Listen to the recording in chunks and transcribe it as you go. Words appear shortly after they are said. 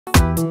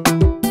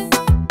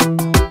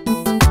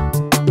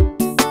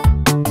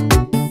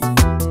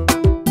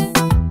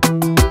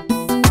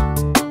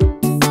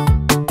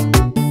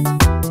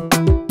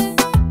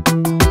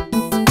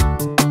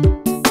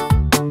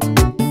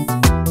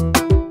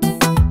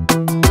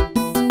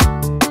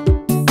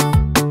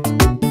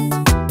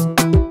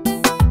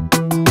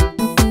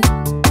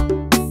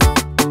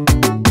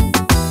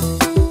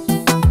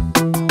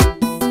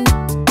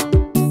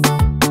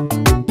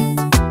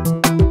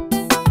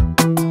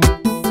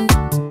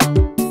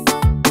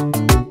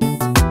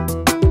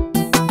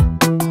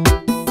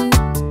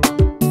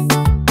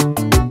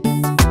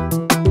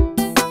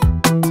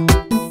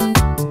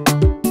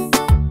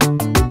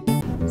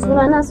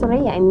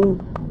Aminu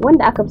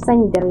wanda aka fi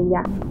sani da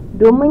Rayya.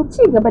 Domin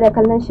ci gaba da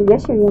kallon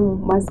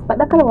shirye-shiryenmu masu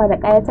faɗakarwa da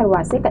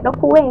ƙayatarwa sai ka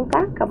ɗauko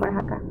wayanka kamar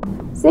haka.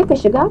 Sai ka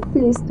shiga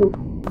Play Store,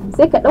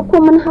 sai ka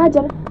ɗauko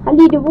manhajar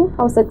Hali Dubu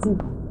Hausa TV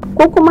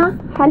ko kuma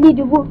Hali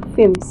Dubu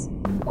Films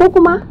ko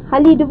kuma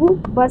Hali Dubu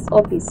Bus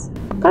Office.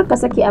 Kar ka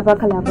sake a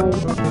baka labari.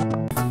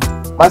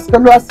 Masu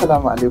kallo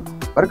assalamu alaikum.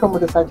 Barkanmu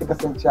da sake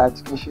kasance a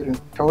cikin shirin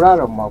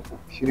Tauraron Mako,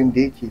 shirin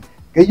da yake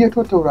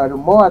gayyato taurarin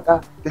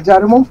mawaka da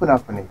jaruman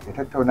fina-finai da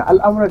tattauna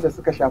al'amuran da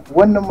suka shafi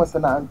wannan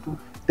masana'antu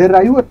da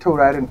rayuwar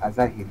taurarin a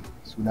zahiri.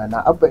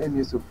 Sunana Abba M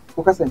Yusuf,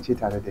 ku kasance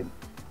tare da ni.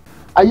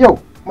 A yau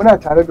muna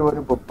tare da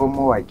wani babban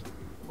mawaki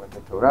wanda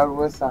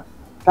tauraruwarsa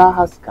ta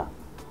haska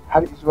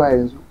har zuwa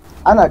yanzu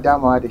ana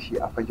damawa da shi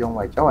a fagen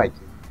wake-wake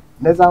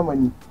na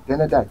zamani da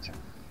na dace.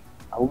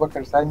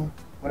 Abubakar Sani,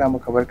 muna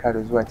maka barka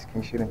da zuwa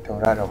cikin shirin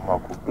Tauraron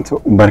Mako.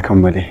 To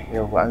barkan mu dai.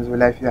 Yawwa, an zo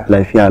lafiya?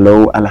 Lafiya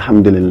lau,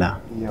 alhamdulillah.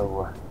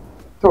 Yawwa.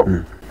 To,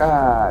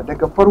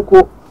 daga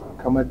farko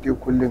kamar dai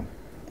kullum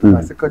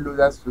masu kallo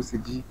za su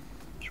ji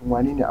shin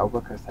wani ne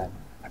Abubakar Sani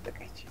a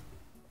takaice.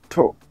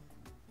 To,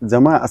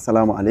 jama'a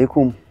assalamu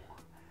alaikum.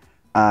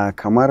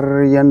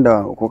 Kamar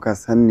yanda kuka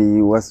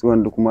sani wasu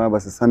wanda kuma ba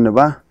su sani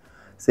ba,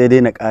 sai dai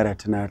na ƙara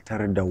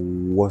tunatar da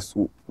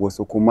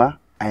wasu kuma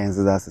a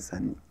yanzu za su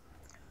sani.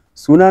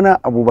 Sunana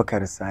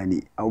Abubakar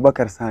Sani.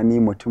 Abubakar Sani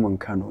mutumin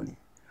Kano ne.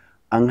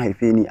 An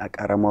haife ni a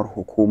ƙaramar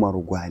hukumar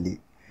Gwale.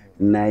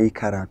 Na yi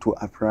karatu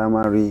a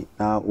primary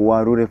na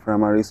Warure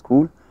Primary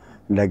School.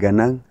 Daga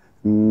nan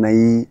na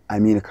yi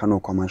Aminu Kano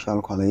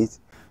Commercial College.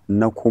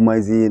 Na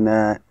kuma je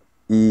na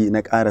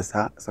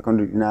ƙarasa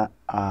secondary na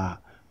a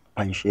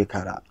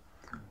Panshekara.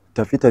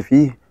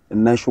 Tafi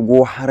na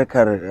shigo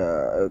harkar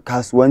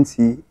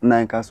kasuwanci. Ina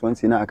yin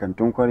kasuwanci na a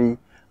kantin kwari.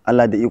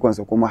 Allah da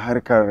ikonsa kuma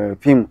harkar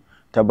fim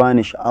ta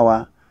bani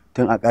sha'awa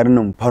tun a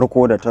ƙarnin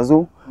farko da ta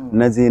zo.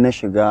 Na je na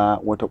shiga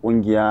wata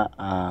ƙungiya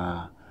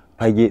a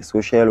fage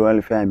social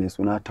welfare mai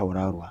suna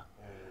Tauraruwa.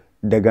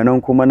 Daga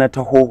nan kuma na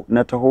taho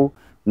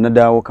na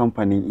dawo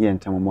kamfanin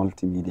iyantama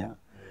multimedia.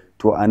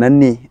 To a nan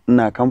ne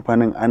ina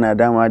kamfanin ana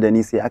dama da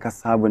ni sai aka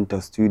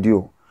sabunta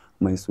studio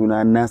mai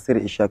suna Nasir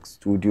Ishaq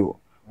Studio,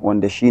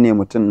 wanda shine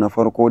mutum na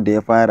farko da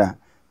ya fara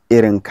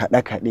irin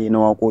kaɗe-kaɗe na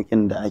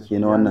waƙoƙin da ake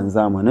na wannan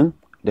zamanin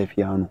da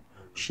piano.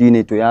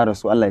 Shine to ya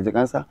rasu, Allah ya ji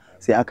kansa,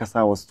 sai aka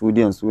sa wa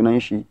studiyon sunan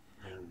shi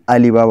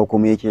Alibaba,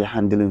 kuma yake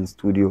handling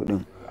studio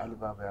din.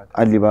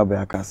 Alibaba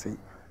ya kasai.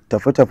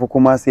 Tafi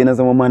kuma sai na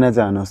zama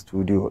manaja na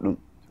studio din.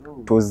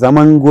 To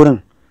zaman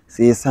gurin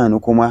sai ya sa ni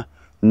kuma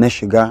na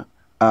shiga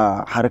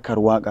a harkar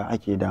waka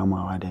ake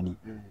damawa da ni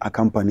a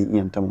kamfanin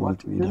iyantama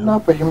multimedia. Na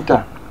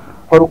fahimta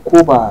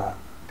farko ba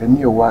da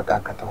niyyar waka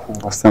ka taho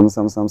ba.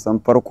 Sam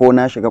farko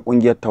na shiga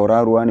kungiyar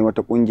Tauraruwa ne,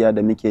 wata kungiya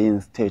da muke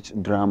yin stage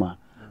drama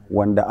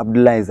wanda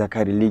Abdullahi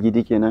Zakari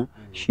Ligidi kenan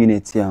shine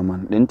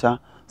chairman dinta.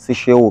 Su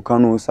Shehu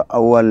Kano, su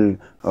Awal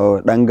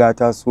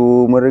Dangata, su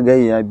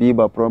Murgayya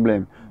Biba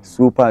Problem,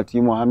 su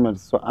Fati Muhammad,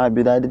 su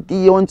Abida, da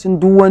yawancin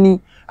duk wani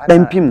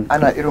dan fim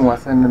ana irin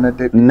wasan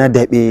na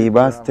daɓe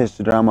ba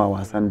stage drama,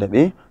 wasan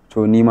daɓe.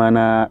 To ni ma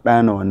na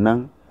ɗana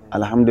wannan,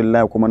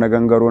 alhamdulillah, kuma na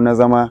gangaro na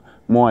zama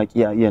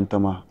mawaki a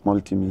iyantama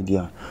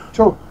multimedia.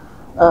 To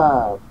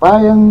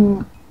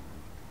bayan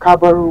ka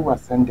bar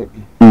wasan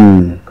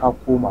daɓe ka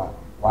koma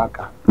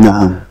waka.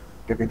 Na'am.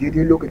 Daga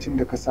daidai lokacin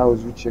da ka sawa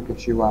zuciyarka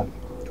cewa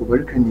to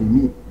bari ka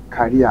nemi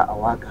kariya a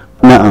waka.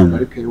 Na'am.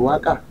 Bari ka yi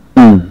waka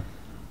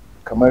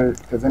kamar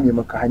ta zame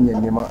maka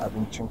hanyar neman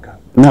abincinka.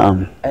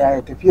 Na'am. A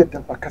yaya tafiyar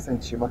ta fa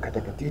kasance maka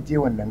daga daidai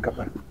wannan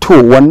gabar? To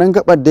wannan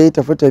gabar da ya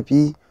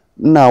tafi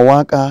ina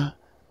waka,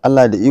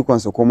 Allah da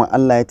ikonsa kuma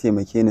Allah ya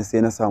taimake ni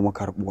sai na samu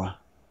karbuwa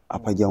a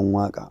fagen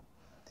waka.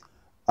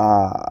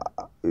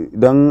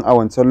 Don a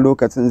wancan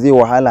lokacin zai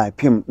wahala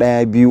fim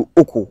 1, 2,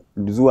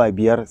 3 zuwa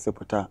 5 su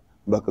fita,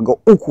 baka ga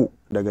 3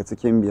 daga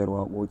cikin 5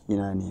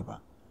 waƙoƙina ne ba.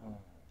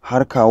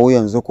 Har kawo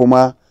yanzu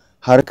kuma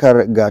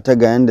harkar gata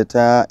ga yanda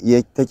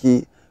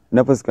take,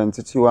 na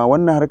fuskanci cewa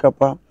wannan harkar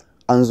fa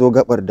an zo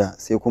gabar da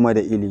sai kuma da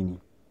ilimi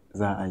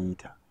za a yi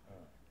ta.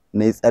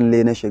 Na yi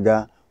tsalle na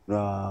shiga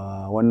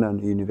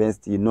wannan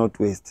university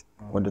Northwest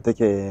wadda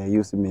take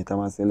Yusuf Mai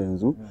Tamasil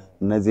yanzu.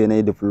 Na je na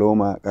yi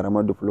diploma,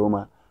 karamar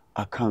diploma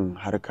akan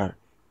harkar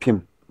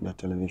film da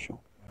television.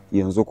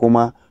 Yanzu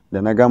kuma da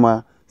na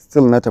gama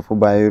still na tafi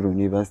Bayero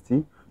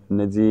University,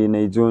 na je na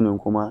yi joinin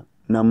kuma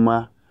nan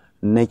ma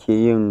nake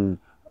yin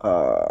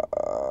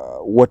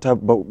wata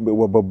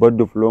babbar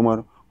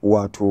diplomar,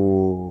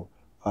 wato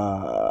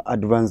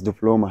advanced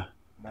diploma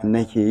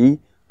nake yi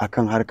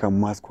akan harkar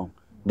mascom.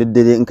 Duk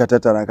da dai in ka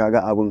tattara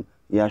kaga abin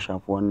ya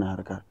shafi wannan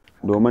harkar,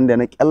 domin da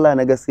na kyalla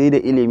na ga sai da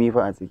ilimi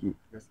fa a ciki.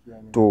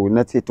 To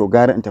na ce to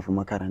gara in tafi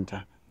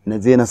makaranta, na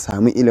je na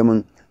sami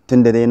ilimin,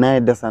 tun da dai na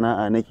yadda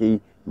sana'a nake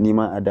yi,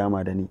 nima a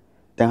dama da ni.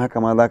 Don haka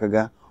ma za ka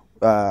ga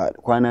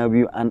kwana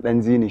biyu an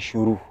ɗan ji ni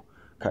shiru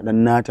kaɗan,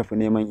 na tafi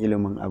neman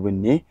ilimin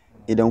abin ne.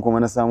 Idan kuma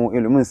na samu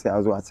ilimin sai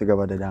a zo a ci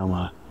gaba da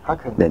dama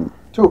da ni.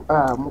 To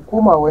mu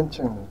koma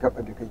wancan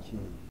gaba da kake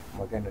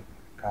maganar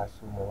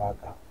kasu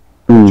mawaka.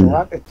 Wace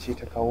waƙar ce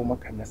ta kawo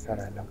maka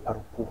nasara na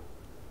farko?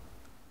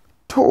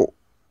 To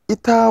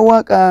ita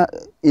waka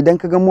idan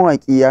ka ga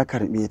mawaki ya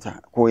karbe ta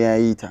ko ya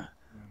yi ta,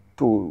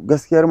 to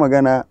gaskiyar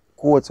magana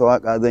kowace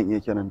waka zan iya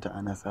kiranta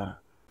a nasara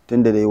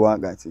tunda dai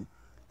waka ce.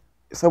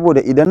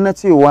 Saboda idan na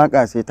ce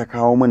waka ce ta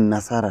kawo min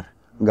nasarar,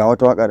 ga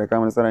wata waka da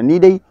kawo nasara, ni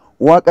dai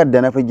wakar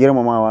da na fi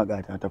girmama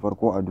waka ta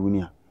farko a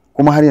duniya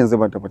kuma har yanzu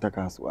ba ta fita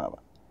kasuwa ba.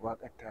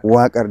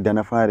 Wakar da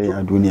na fara yi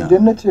a duniya.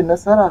 Idan na ce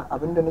nasara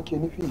abinda nake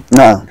nufi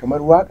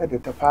kamar waka da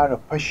ta fara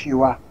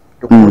fashewa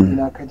da kuma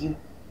ina kaji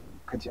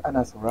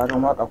ana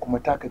sauraron waka kuma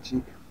taka ce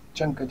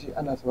can kaji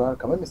ana sauraron,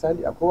 kamar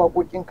misali akwai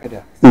waƙoƙinka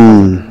da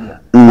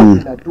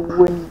duniya duk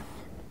wani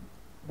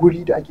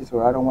guri da ake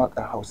sauraron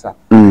waƙar Hausa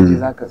kaje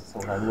zaka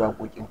saurari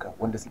waƙoƙinka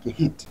wanda suke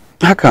hit.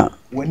 Haka.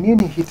 Wanne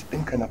ne hit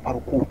ɗinka na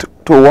farko?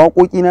 To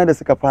waƙoƙina da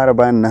suka fara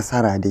bani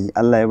nasara dai,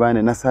 Allah ya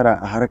bani nasara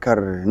a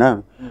harkar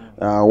nan,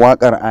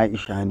 waƙar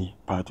Aisha ne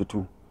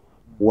Fatutu.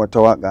 Wata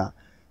waƙa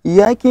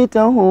ya ki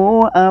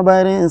taho a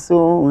barin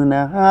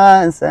suna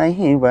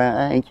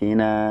sahiba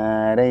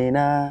kina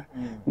raina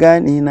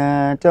gani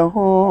na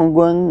taho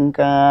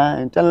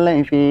gwanka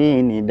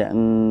tallafe ni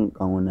dan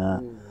ƙauna.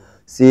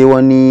 Sai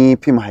wani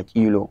fim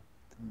Hakilo,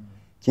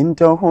 kin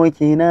taho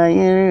kina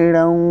yin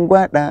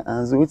rangwada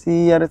a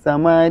zuciyar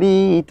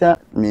samari ta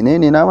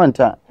menene na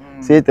manta,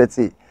 sai ta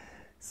ce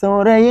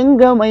saurayin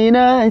ga mai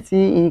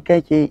naci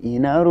kake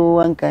ina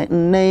ruwanka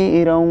in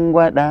nayi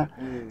rangwada.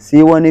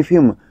 Sai wani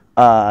fim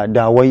a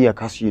Dawayya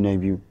kashi na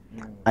biyu,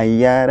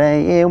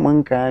 ayyaraye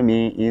mun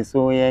kame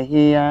iso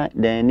yahiya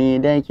da ni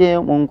da ke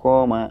mun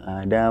koma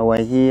a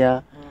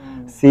dawahiya.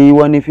 Sai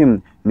wani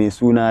fim mai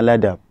suna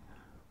Ladab,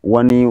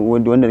 wani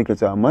wanda nake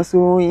cewa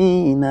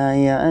masoyi na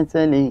ya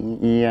tale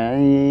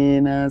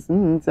iyaye na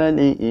sun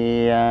tale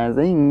ya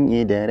zan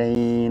yi da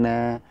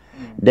raina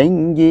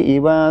dangi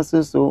ba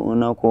su so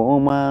na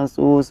koma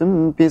su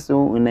sun fi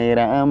so na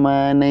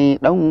rama na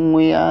dan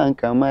wuya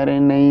kamar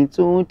na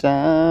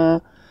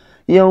tuta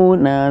yau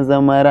na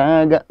zama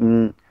raga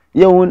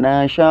yau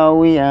na sha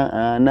wuya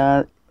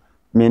na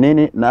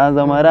menene na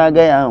zama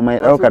ragaya mai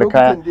daukar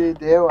kaya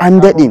an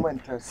daɗe.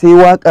 Sai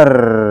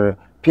waƙar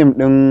fim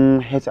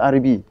ɗin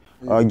HRB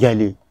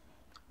gyale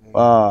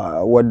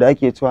wadda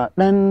ake cewa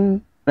ɗan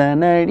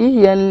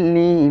ɗanariyar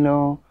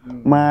lilo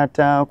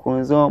mata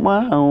ku zo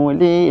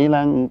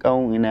mahaulilan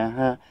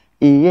ƙauna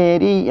iye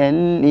riyar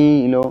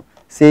lilo.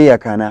 Sai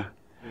yakana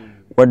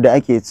wadda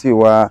ake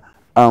cewa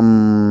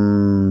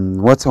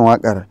watan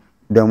waƙar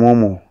da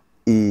momo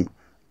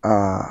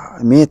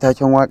me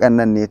taken waƙar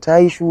nan ne ta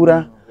yi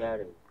shura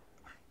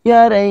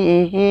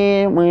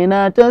yarai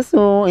muna ta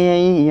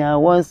soyayya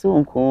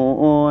wasu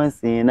ko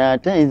na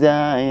ta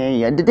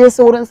jayayya da dai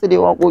sauransu dai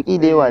waƙoƙi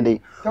da yawa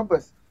dai.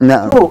 Tabbas.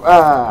 To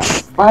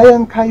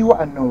bayan ka yi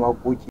wa'annan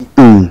waƙoƙi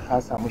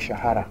ka samu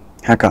shahara.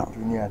 Haka.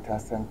 Duniya ta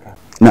san ka.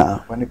 Na'am.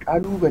 Wani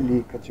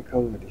ƙalubale ka ci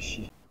karo da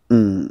shi?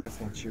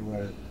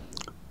 Kasancewar.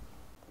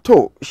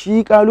 To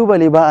shi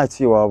ƙalubale ba a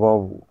cewa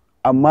babu,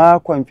 amma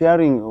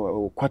comparing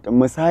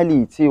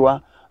misali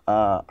cewa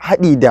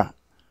haɗi da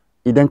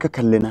idan ka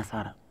kalli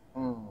nasara.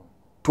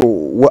 To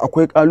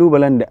akwai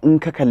ƙalubalen da in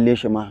ka kalle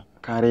shi ma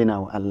ka raina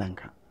wa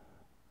Allahnka.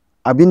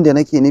 Abin da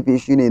nake nufi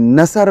shine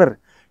nasarar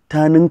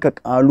ta ninka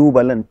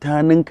ƙalubalen,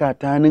 ta ninka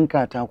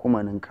ta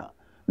kuma ninka.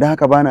 Da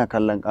haka bana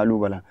kallon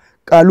ƙalubalen.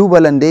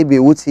 Ƙalubalen dai bai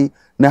wuce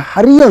na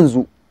har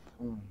yanzu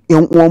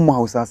ƴan uwanmu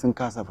Hausa sun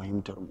kasa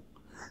fahimtar mu,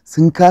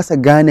 sun kasa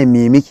gane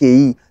me muke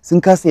yi,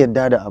 sun kasa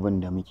yarda da abin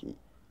da muke yi.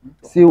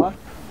 Sai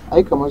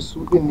ai kamar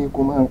su din ne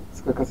kuma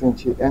suka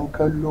kasance yan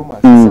kallo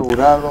masu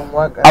sauraron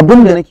waka.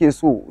 Abin da nake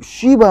so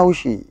shi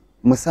Bahaushe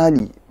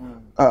misali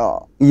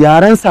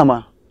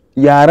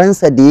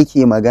yarensa da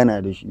yake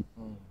magana da shi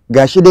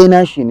gashi dai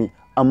nashi ne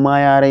amma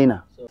ya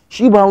raina.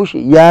 Shi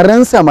Bahaushe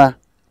yarensa ma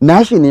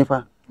nashi ne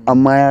fa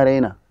amma ya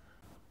raina.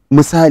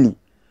 Misali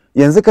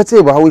yanzu ka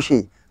ce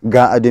Bahaushe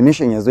ga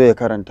admission ya zo ya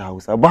karanta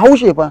Hausa,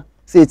 Bahaushe fa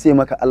sai ce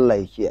maka Allah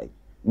ya kiyaye.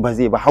 Ba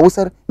zai ba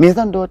Hausar me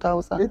zan da wata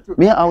Hausa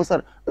me a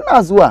Hausar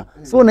ina zuwa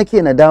so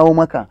nake na dawo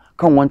maka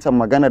kan wancan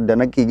maganar da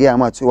nake gaya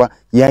ma cewa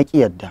ya ki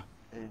yadda.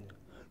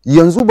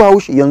 Yanzu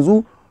Bahaushe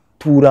yanzu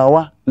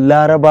Turawa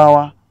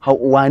Larabawa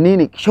wane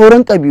ne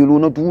shauran kabilu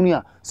na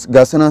duniya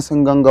ga sunan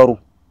sun gangaro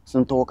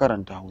sun taho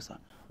karanta Hausa.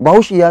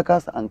 Bahaushe ya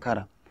kasa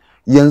ankara.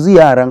 Yanzu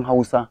yaran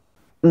Hausa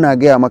ina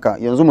gaya maka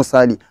yanzu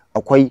misali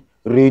akwai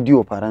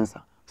Radio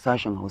Faransa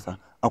sashen Hausa,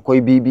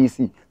 akwai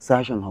BBC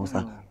sashen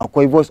Hausa,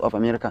 akwai Voice of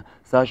America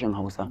sashen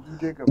Hausa.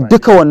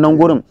 Duka wannan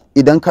gurin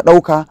idan ka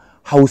ɗauka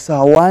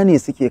Hausawa ne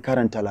suke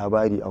karanta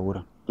labari a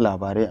wurin,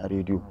 labarai a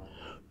rediyo.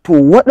 To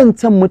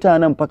waɗancan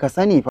mutanen fa ka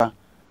sani fa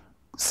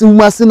sun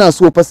ma suna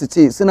so fa su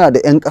ce suna da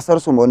 'yan ƙasar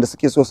su wanda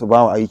suke so su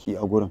bawa aiki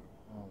a gurin.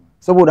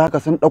 Saboda haka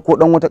sun ɗauko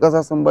ɗan wata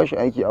ƙasa sun ba shi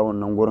aiki a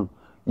wannan gurin.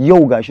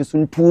 Yau gashi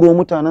sun turo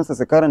mutanensu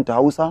su karanta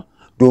Hausa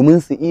domin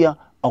su iya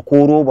a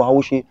koro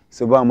Bahaushe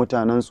su ba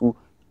mutanensu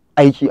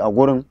aiki a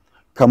gurin.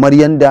 Kamar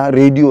yanda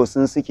rediyo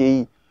sun suke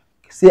yi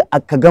sai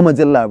aka gama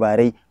jin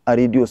labarai a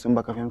rediyo sun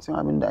baka fahimci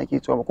abin da ake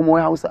cewa kuma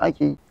wai Hausa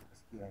ake yi.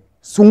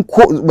 Sun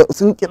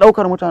ki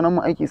ɗaukar mutanen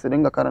mu aiki su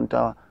dinga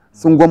karantawa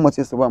sun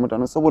gwammace su ba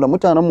mutanen saboda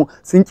mutanen mu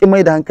sun ki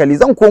mai da hankali.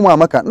 Zan koma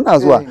maka ina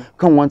zuwa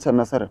kan wancan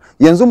nasarar.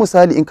 Yanzu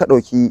misali in ka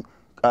ɗauki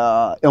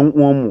yan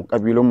uwanmu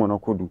kabilunmu na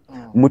kudu,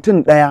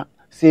 mutum ɗaya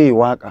sai ya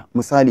waka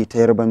misali ta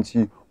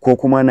yarbanci ko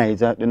kuma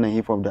naija dinnan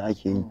hip hop da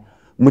ake yi,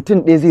 mutum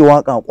ɗaya zai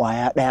waka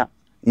kwaya ɗaya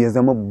ya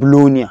zama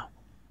biloniya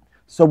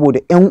saboda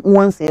yan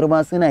uwansa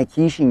yarba suna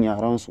kishin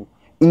yaran su.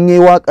 In yayi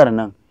wakar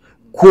nan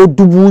ko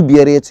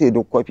 5,000 ya ce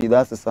duk kwafi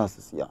za su sa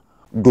su siya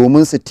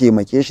domin su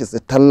taimake shi, su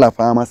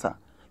tallafa masa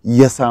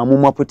ya samu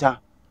mafita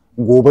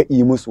gobe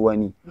yi musu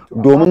wani.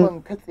 Domin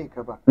ban katse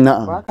ka ba,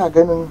 ba ka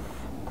ganin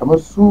kamar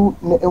su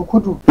na 'yan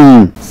kudu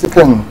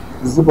sukan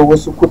zuba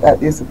wasu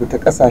kuɗaɗe su fita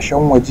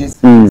ƙasashen waje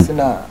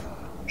suna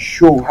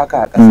show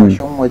haka a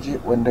ƙasashen waje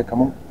wanda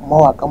kamar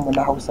mawaƙanmu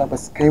na Hausa ba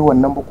su kai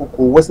wannan ba, ko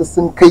wasu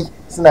sun kai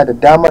suna da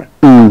damar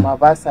amma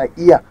ba sa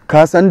iya.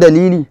 Ka san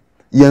dalili?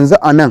 Yanzu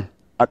a nan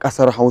a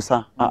ƙasar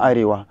Hausa a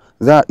arewa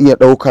za a iya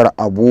ɗaukar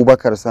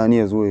Abubakar Sani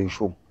ya zo ya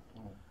show.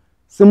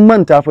 Sun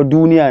manta fa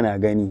duniya na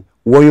gani,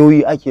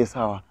 wayoyi ake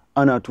sawa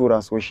ana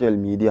tura social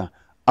media,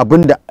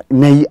 abinda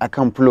na yi a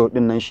kan flow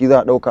ɗin nan shi za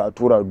a ɗauka a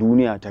tura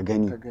duniya ta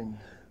gani.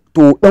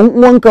 To ɗan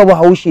uwanka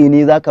Bahaushe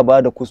ne za ka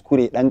ba da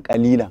kuskure ɗan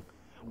ƙalilan,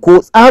 ko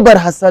tsabar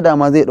hassada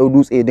ma zai ɗau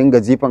dutse ya dinga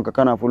jifanka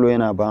kana flow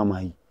yana ba ma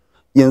yi.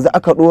 Yanzu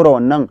aka ɗora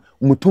wannan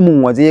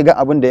mutumin waje ya ga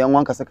abin da yan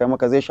wanka suka yi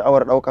maka zai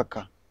sha'awar ɗaukar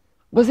ka?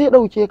 Ba zai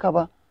ɗauke ka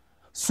ba.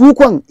 Su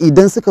kwan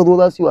idan suka zo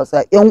za su yi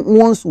wasa yan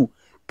uwansu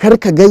kar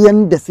ka ga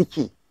yanda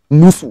suke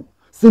musu,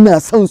 suna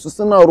son su,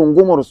 suna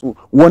rungumar su,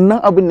 wannan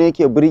abin ne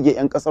yake burge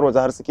yan kasar waje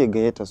har suke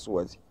gayyatar su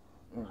waje.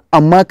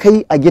 Amma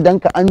kai a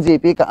gidanka an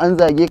jefe ka, an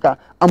zage ka,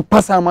 an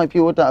fasa ma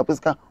fiye wata a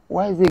fuska,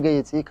 waye zai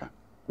gayyace ka?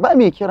 Ba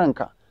mai kiran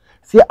ka.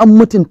 Sai an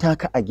mutunta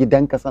ka a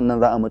gidanka sannan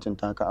za a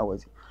mutunta ka a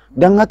waje.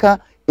 Don haka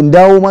in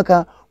dawo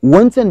maka,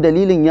 wancan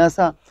dalilin ya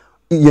sa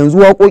yanzu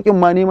waƙoƙin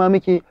ma nema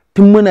muke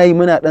tun muna yi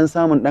muna dan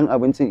samun dan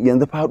abinci,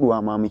 yanzu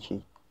faduwa ma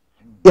muke.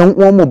 Yan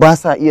uwanmu ba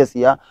sa iya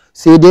siya,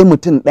 sai dai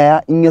mutum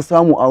ɗaya in ya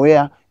samu a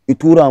waya ya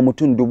tura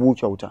mutum 1000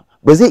 kyauta,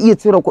 ba zai iya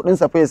cire kuɗin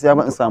sa fa ya siya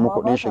ba in samu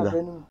kuɗin shiga.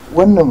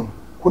 Wannan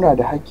kuna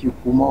da haƙƙi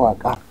ku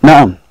mawaƙa,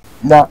 na'am,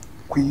 na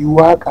ku yi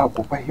waƙa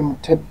ku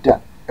fahimtar da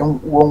yan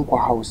uwanku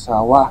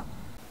Hausawa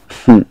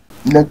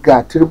na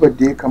ga turbar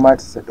da ya kamata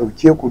su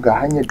ɗauke ku, ga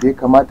hanyar da ya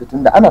kamata,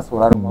 tunda ana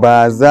sauraron.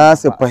 Ba za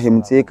su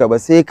fahimce ka ba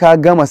sai ka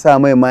gama sa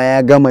mai ma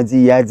ya gama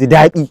ji ya ji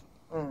daɗi.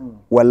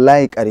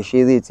 Wallahi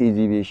ƙarshe zai ce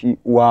jibe shi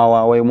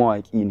wawa wai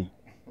mawaƙi ne.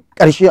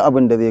 Ƙarshe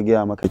abin da zai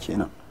gaya maka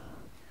kenan.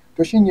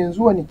 To shin yanzu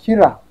wani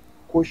kira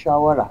ko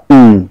shawara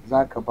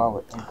za ka ba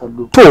wa ɗan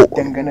kallo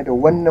dangane da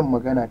wannan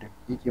magana da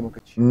yake maka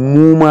ci?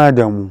 Mu ma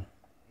da mu,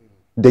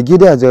 da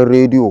gidajen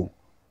rediyo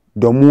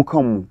da mu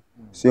kanmu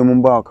sai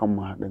mun ba wa kanmu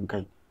haɗin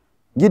kai.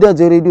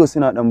 Gidajen rediyo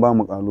suna ɗan ba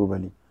mu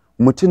ƙalubale.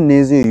 Mutum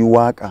ne zai yi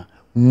waƙa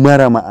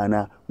mara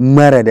ma'ana,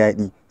 mara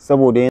daɗi,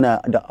 saboda yana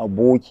da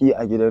aboki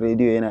a gidan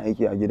rediyo, yana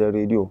aiki a gidan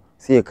rediyo,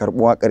 sai ya karɓi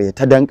waƙar ya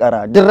ta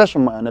dankara duk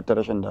rashin ma'anarta,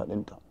 rashin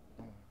daɗinta.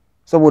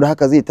 Saboda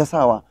haka zai ta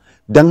sawa.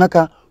 Don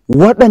haka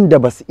waɗanda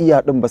ba su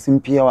iya ɗin ba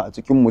sun fi yawa a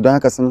cikinmu, don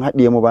haka sun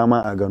haɗe mu ba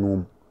ma a gano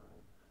mu.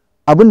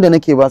 Abin da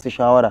nake ba su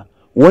shawara,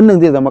 wannan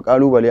zai zama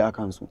ƙalubale a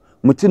kansu.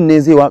 Mutum ne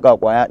zai waƙa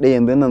ƙwaya ɗaya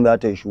yanzu nan za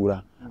ta yi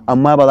shura,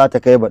 amma ba za ta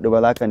kai baɗi ba,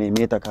 za ka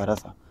neme ta ka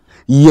rasa.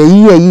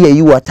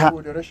 Yayi wata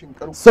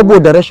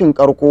saboda rashin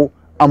ƙarko,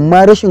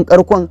 amma rashin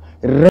ƙarkon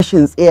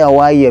rashin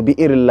tsayawa ya bi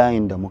irin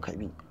layin da muka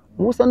bi.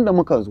 Mu san da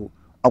muka zo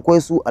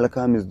akwai su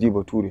Alkamis Di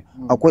Bature,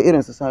 akwai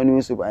irin su Sani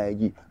Yusuf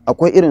Ayagi,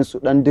 akwai irin su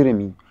Dan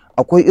Dirimi,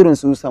 akwai irin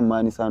su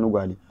Sammani Sani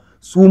Gwale.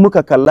 Su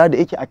muka kalla da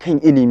yake akan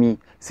ilimi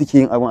suke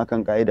yin abin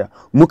akan ka'ida,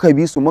 muka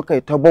bi su, muka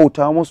ta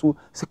bauta musu,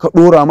 suka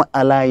ɗora mu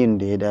a layin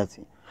da ya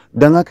dace.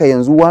 Don haka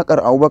yanzu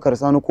waƙar Abubakar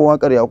Sani ko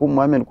waƙar Yakubu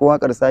Muhammad ko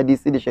waƙar Sadi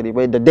Sidi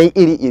Sharifai da dai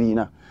iri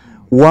na,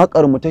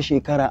 waƙar mu ta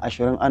shekara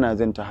 20 ana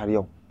janta har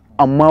yau.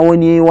 Amma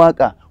wani yayi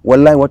waƙa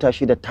wallahi wata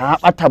 6 ta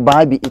ɓata,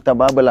 babu ita,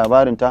 babu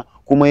labarinta,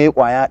 kuma yayi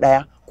ƙwaya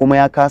ɗaya, kuma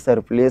ya kasa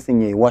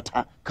replacing yayi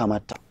wata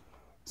kamata,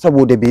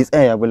 saboda bai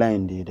tsaya bi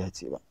layin da ya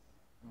dace ba.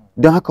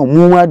 Don haka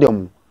mu ma da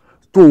mu,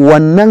 to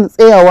wannan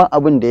tsayawa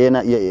abin da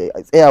yana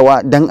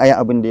tsayawa dan ayi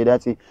abin da ya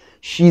dace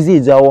shi zai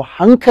jawo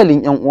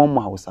hankalin yan uwan mu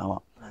Hausawa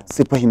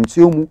su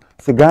fahimce mu,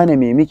 su gane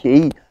me muke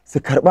yi, su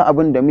karɓi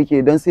abin da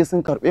muke, don sai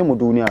sun karɓe mu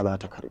duniya za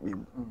ta karɓe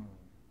mu.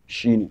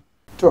 Shine.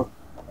 To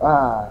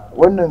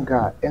wannan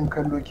ga 'yan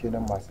kallo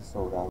kenan masu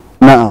sauraro.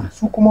 Na'am.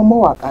 Su kuma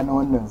mawaka na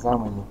wannan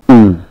zamani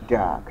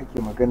da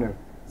kake maganar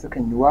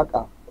sukan yi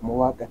waka kuma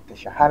wakar ta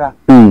shahara,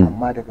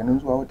 amma daga nan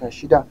zuwa wata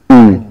 6 ka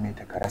neme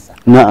ta ka rasa.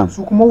 Na'am.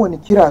 Su kuma wani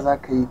kira za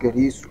ka yi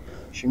gare su?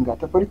 Shin ga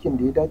tafarkin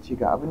da ya dace,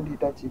 ga abin da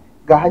ya dace,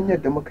 ga hanyar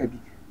da muka bi,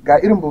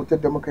 ga irin bautar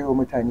da muka yi wa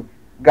mutane,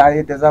 ga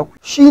yadda za ku?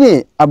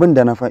 Shine abin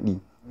da na faɗi.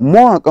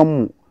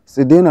 Mawaƙanmu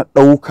su daina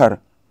ɗaukar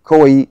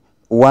kawai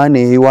wane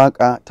yayi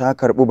waka ta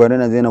karɓi bari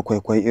na zai na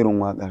kwaikwayi irin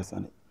waƙar sa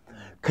ne.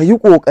 Ka yi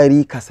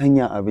ƙoƙari ka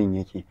sanya abin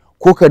yake,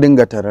 ko ka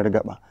dinga tarar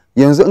gaba.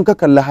 Yanzu in ka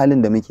kalli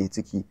halin da muke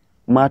ciki,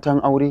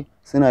 matan aure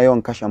suna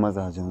yawan kashe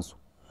mazajensu,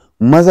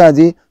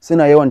 mazaje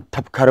suna yawan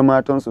tafkar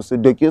matansu, su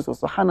doke su,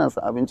 su hana su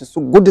abinci, su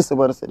gudu su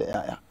bar su da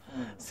yaya.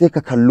 Sai ka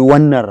kalli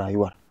wannan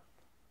rayuwar,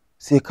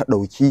 sai ka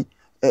ɗauki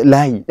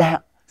layi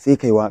ɗaya sai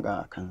kai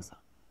waka a kansa.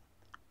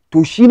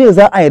 To shine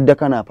za a yadda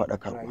kana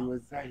faɗakarwa,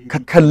 ka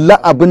kalla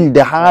abin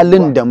da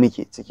halin da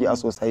muke ciki a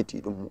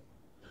society ɗinmu.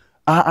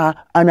 A'a,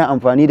 ana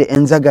amfani da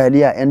 'yan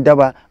zagaliya 'yan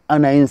daba,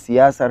 ana yin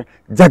siyasar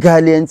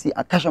zagaliyanci,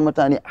 a kashe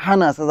mutane,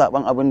 hana su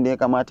zaben abin da ya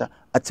kamata,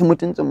 a ci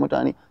mutuncin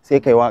mutane, sai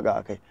kai waka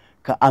a kai.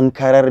 Ka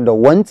ankarar da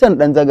wancan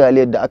ɗan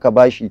zagaliyar da aka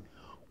bashi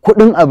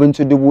kuɗin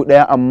abinci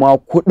 1000 amma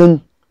kuɗin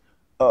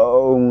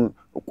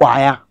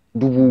ƙwaya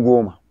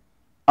 10,000,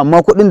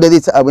 amma kuɗin da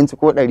zai ci abinci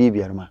ko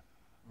 500 ma,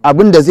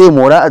 abin da zai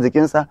mora a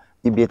jikinsa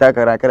bai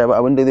taka rakara ba,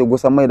 abin da zai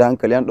gusan mai da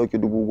hankali an ɗauki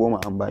 10,000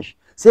 an bashi.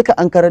 Sai ka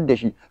ankarar da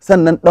shi,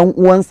 sannan ɗan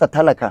uwansa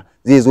talaka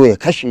zai zo ya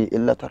kashe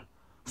illatar.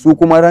 Su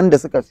kuma ran da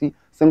suka ci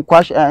sun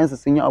kwashe 'ya'yansu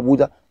sun yi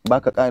Abuja, ba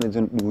ka ƙara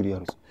jin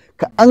ɗuriyarsu.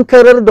 Ka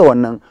ankarar da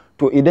wannan,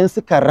 to idan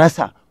suka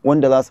rasa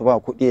wanda za su ba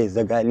kuɗi ya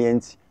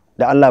zagaliyanci,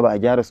 da Allah ba a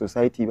gyara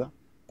society ba?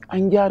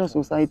 An gyara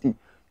society.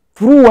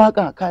 Furu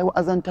waka ka yi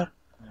wa'azantar,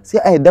 sai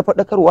a yadda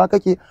faɗakarwa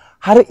kake,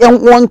 har 'yan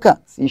uwanka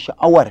su yi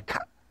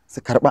sha'awarka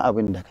su karɓi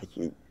abin da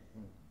kake yi.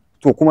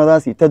 To kuma za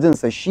su yi ta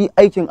jinsa, shi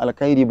aikin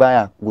alkhairi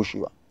baya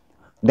gushewa.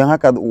 Don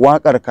haka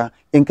waƙarka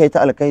in kai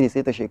ta alkhairi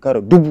sai ta shekara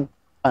 1000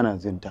 ana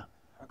jinta,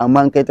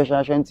 amma in kai ta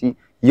shashanci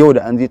yau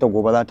da an ji ta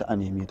gobe za ta a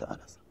neme ta a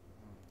rasa.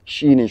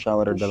 Shi ne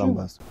shawarar da zan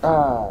ba su.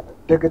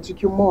 Daga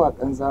cikin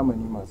mawaƙan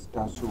zamani masu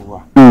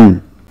tasowa,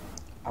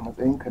 a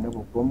matsayinka na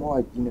babban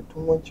mawaƙi na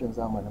tun wancan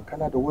zamanin,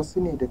 kana da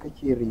wasu ne da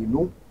kake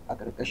reno a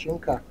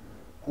ƙarƙashinka,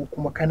 ko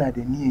kuma kana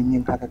da niyan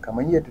yin haka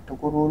kamar yadda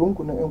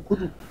takwarorinku na 'yan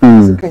kudu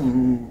sukan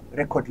yi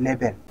record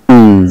label,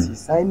 su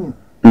sani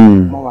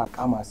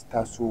mawaƙa masu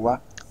tasowa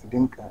su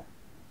dinka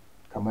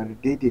kamar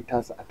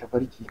daidaita su a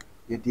tafarki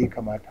yadda ya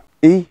kamata?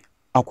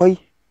 Akwai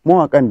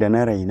mawaƙan da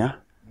na raina,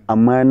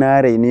 amma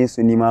na raine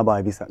su nima ba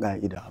bisa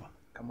ƙa'ida ba.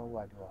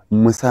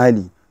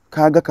 Misali,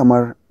 kaga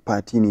kamar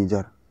Fati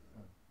Nijar,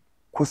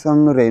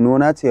 kusan raino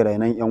na ce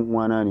rainon 'yan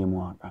uwana ne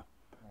mawaƙa,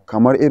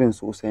 kamar irin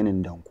su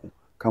Usainin Danko,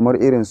 kamar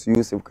irin su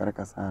Yusuf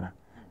Karkasara,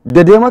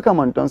 da dai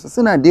makamantansu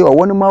suna da yawa.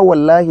 Wani ma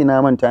wallahi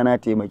na manta na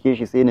taimake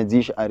shi, sai na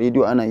ji shi a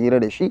rediyo ana hira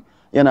da shi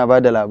yana ba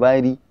da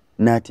labari,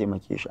 na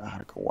taimake shi a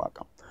harkar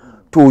waka.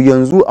 To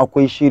yanzu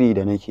akwai shiri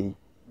da nake yi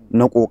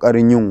na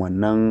ƙoƙarin yin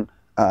wannan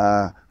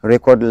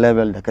record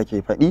level da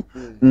kake faɗi.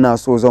 Ina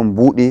so zan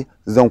buɗe,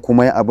 zan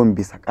kuma yi abin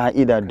bisa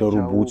ƙa'ida da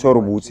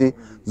rubuce-rubuce.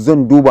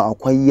 Zan duba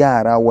akwai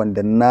yara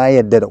wanda na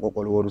yadda da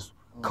ƙwaƙwalwarsu,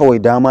 kawai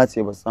dama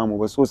ce ba samu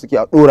ba, so suke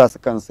a ɗora su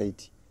kan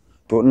saiti.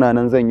 To ina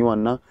nan zan yi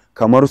wannan,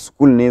 kamar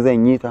school ne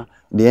zan yi ta,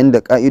 da yanda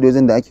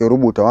ƙa'idojin da ake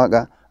rubuta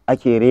waƙa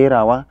ake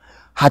rerawa,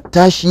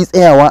 hatta shi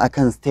tsayawa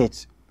akan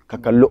stage ka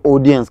kalli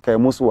audience kai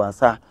musu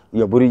wasa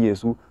ya burge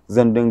su,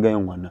 zan dinga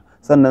yin wannan.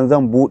 Sannan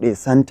zan buɗe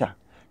center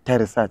ta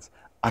research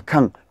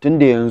akan,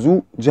 tunda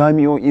yanzu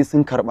jami'o'i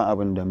sun karɓi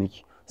abin da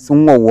muke,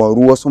 sun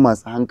wawwaru wasu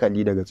masu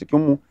hankali daga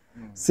cikinmu,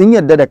 sun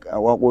yadda da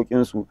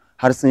waƙoƙinsu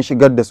har sun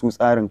shigar da su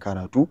tsarin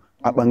karatu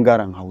a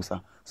ɓangaren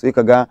Hausa. Sai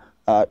ka ga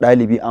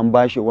ɗalibi an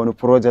bashi wani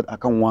project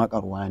akan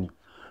waƙar wani.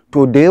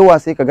 To da yawa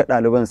sai ka ga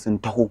ɗaliban sun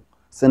taho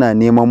suna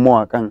neman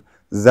mawaƙan,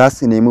 za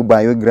su nemi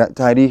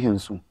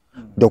tarihinsu,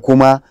 da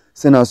kuma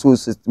suna so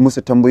su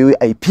musu tambayoyi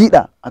a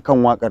fiɗa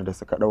akan waƙar da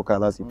suka ɗauka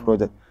za su yi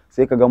project.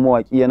 Sai ka ga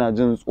mawaƙi yana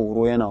jin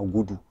tsoro, yana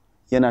gudu,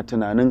 yana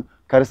tunanin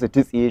kar su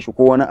titsiye shi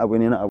ko wani abu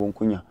ne na abin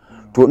kunya.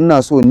 To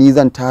ina so ni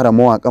zan tara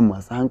mawaƙan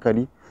masu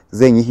hankali,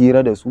 zan yi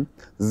hira da su,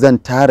 zan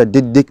tara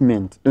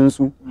document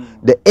ɗinsu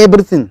da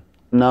everything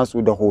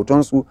nasu, da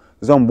hotonsu,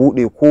 zan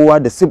buɗe kowa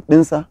da sip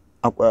ɗinsa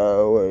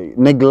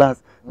na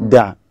glass,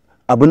 da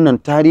abin nan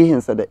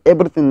tarihinsa da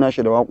everything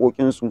nashi, da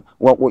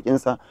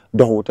waƙoƙinsa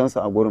da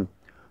hotonsa a gurin.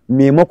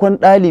 Maimakon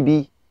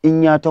ɗalibi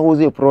in ya taho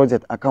zai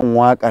project akan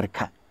waƙar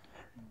ka,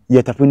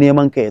 ya tafi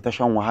neman ka ya ta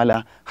shan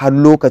wahala har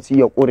lokaci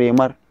ya ƙure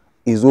mar,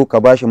 izo ka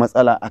bashi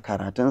matsala a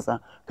karatunsa,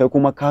 kai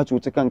kuma ka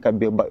cuci kanka,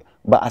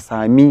 ba a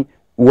sami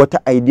wata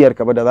idiyar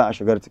ka ba da za a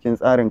shigar cikin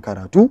tsarin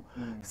karatu.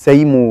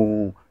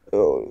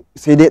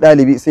 Sai dai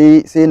ɗalibi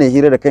sai na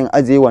hira da kan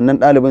ajiye wannan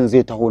ɗalibin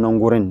zai taho nan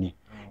gurin ne,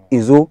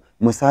 izo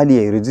misali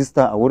ya yi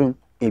rijista a wurin,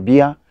 ya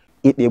biya,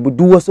 ya ɗebi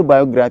duk wasu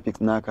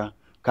biographics naka,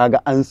 kaga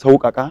an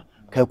sauƙaƙa,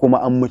 kai kuma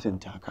an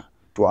mutunta ka.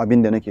 To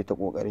abin da nake ta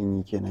ƙoƙarin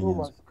yi kenan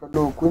yanzu.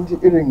 Kallo, kun ji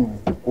irin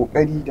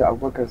ƙoƙari da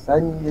Abubakar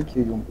Sani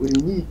yake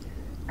yunƙurin yi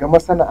ga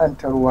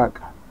masana'antar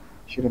waƙa.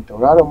 Shirin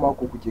Tauraron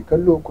Mako kuke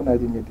kallo, kuna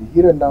jin yadda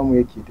hirar namu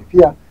yake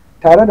tafiya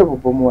tare da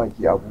babban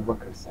mawaƙi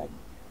Abubakar Sani.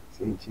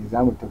 Sai ce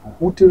za mu tafi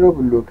hutun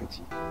rabin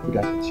lokaci, ku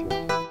dace.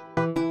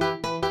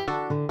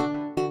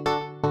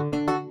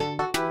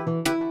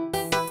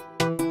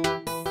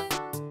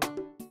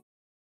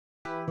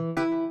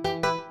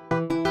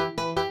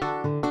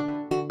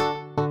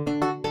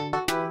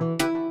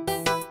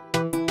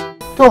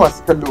 To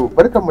masu kallo,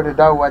 barkanmu da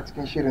dawowa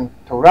cikin shirin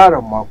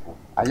Tauraron Mako.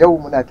 A yau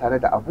muna tare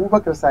da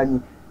Abubakar Sani,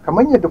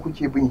 kamar yadda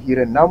kuke bin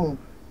hirar namu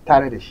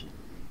tare da shi.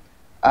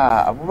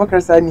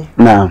 Abubakar Sani,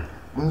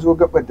 mun zo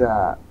gaba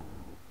da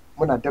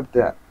muna dab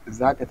da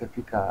za ka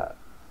tafi ka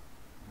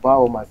ba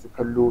wa masu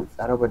kallo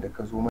tsaraba da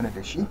ka zo mana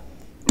da shi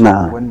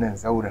wannan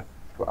zauren.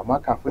 To amma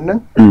kafin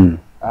nan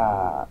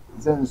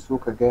zan so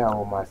ka gaya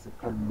wa masu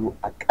kallo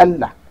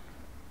aƙalla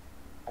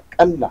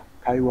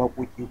kayi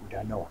waƙoƙi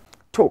guda nawa?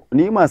 To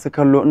ni masu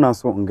kallo ina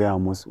so in gaya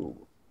musu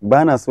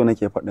ba na so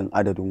nake faɗin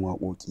adadin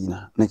waƙoƙi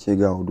na nake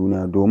ga wa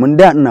duniya, domin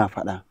da ina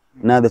faɗa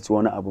na da ci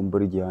wani abun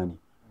burgewa ne,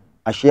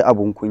 ashe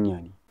abun kunya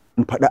ne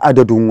in faɗi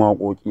adadin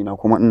waƙoƙi na,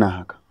 kuma ina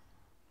haka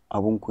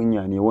abun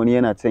kunya ne. Wani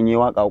yana canye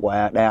waƙa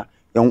ƙwaya ɗaya,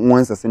 yan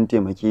uwansa sun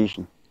taimake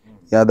shi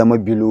ya zama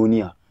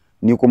biloniya,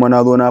 ni kuma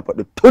na zo na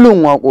faɗi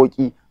tulun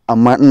waƙoƙi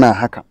amma ina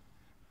haka.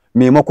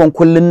 Maimakon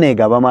kullun ne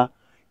gaba ma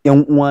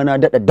yan uwana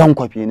daɗa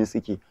dankwafe ni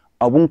suke.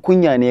 Abun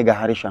kunya ne ga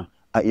harshen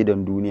a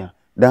idan duniya,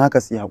 don haka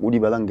su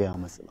haƙuri, ba zan gaya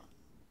musu ba.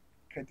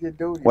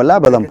 Wallah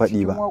ba zan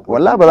faɗi ba,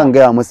 wallah ba zan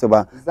gaya musu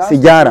ba, su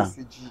gyara.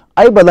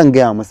 Ai ba zan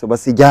gaya musu ba,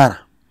 su gyara.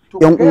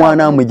 Yan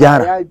uwana mu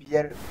gyara.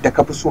 Da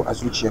ka fi so a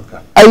zuciyarka?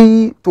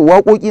 Ai to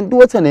waƙoƙin duk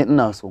wata ne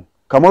ina so,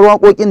 kamar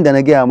waƙoƙin da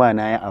na gaya ma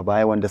na yi a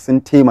baya wanda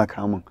sun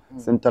taimaka min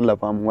sun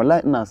tallafa min,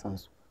 wallahi ina son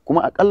su,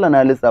 kuma akalla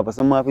na lissafa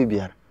sun mafi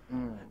 5.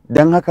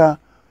 Don haka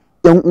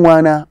yan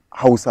uwana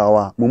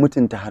Hausawa mu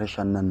mutunta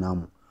harshen nan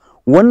namu.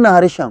 Wannan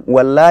harshen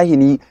wallahi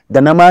ni da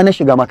na ma na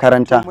shiga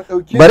makaranta,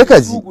 barka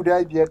ji guda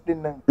 5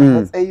 din nan a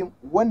matsayin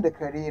wanda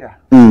ka rera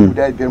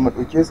guda 5, mu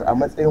dauke su a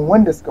matsayin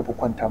wanda suka fi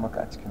kwanta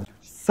maka a cikin zuciya.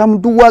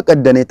 Sam duk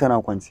waƙar da ne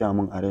tana kwanciya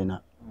min a raina.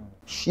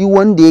 Shi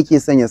wanda yake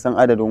son ya san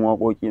adadin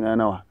waƙoƙi na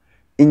nawa,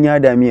 in ya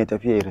dami ya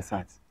tafi ya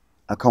research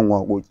akan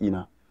waƙoƙi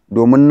na,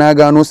 domin na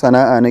gano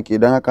sana'a nake,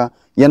 don haka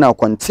yana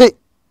kwance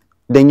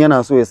dan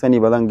yana so ya sani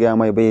ba zan gaya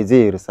mai ba, ya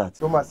je ya research.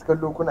 To masu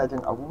kallo kuna jin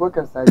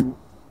Abubakar Sani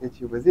ya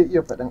ce ba zai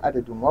iya faɗin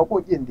adadin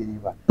waƙoƙin da ya yi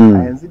ba. A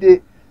yanzu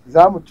dai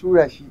za mu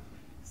tura shi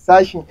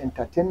sashin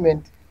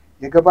entertainment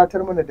ya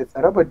gabatar mana da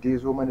tsarabar da ya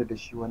zo mana da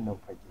shi wannan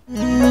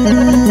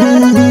fage.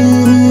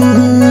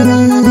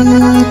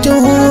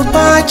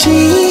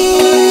 Tufaci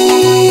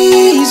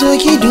zo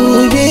ki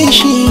dube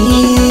shi,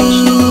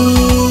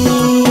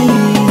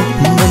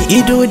 mai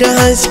ido da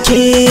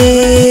haske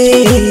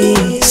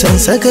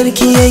sansakar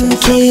ki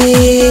yanke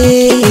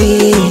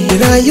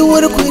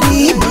rayuwar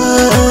kuri ba.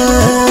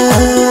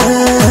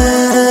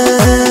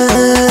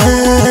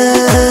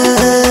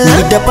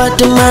 Da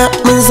Fatima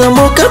mun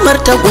zamo kamar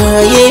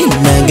tagwaye,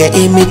 na ga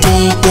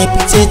imitated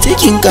sai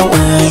cikin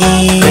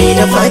kawaye. Kai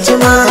da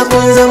Fatima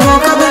mun zamo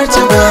kamar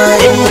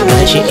tagwaye,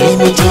 gashi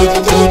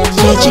imitated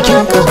sai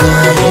cikin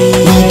kawaye.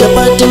 Da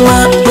Fatima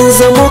mun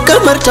zamo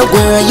kamar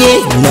tagwaye,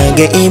 na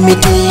ga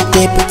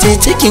imitated sai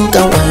cikin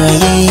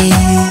kawaye.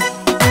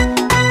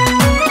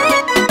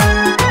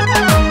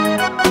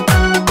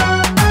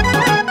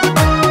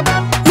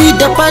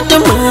 Da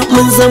Fatima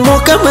mun zamo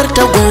kamar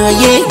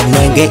tagwaye,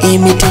 na ga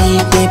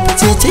imitated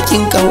sai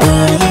cikin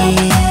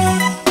kawaye.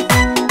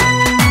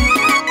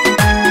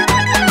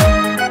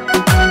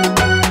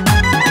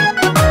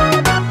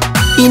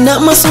 Ina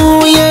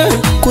masoya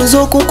ku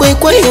zo ku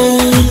kwaikwaya,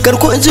 kar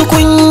ku ji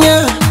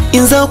kunya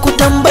in za ku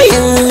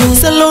tambaya.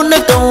 Salo na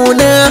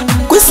kauna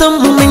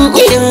kusan mu mun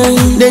iya,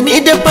 da ni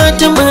da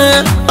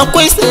Fatima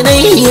akwai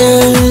sanayya,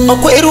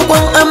 akwai rukun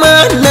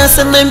amana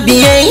sannan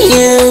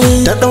biyayya.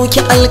 Ta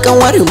ɗauki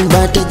alkawarin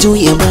ba ta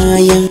juya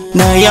baya,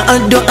 na yi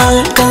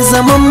addu'a kan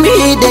zaman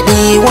mai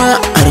daɗewa,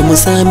 har mu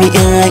sami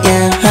 'ya'ya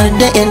har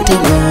da 'yan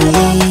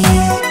tagwaye.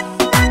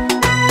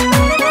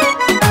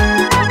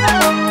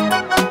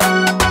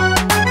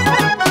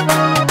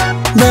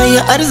 Na yi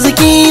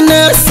arziki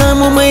na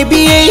samu mai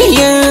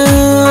biyayya,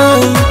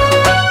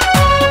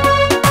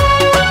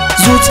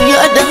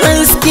 zuciya da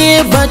haske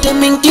ba ta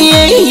min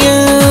kiyayya,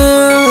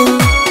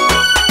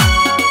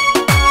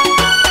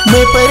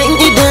 mai farin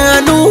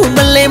idanu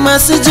balle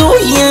masu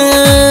juya.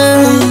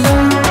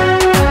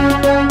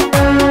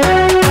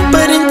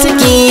 Farin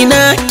ciki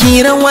na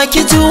kirawa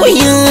ki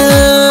juya,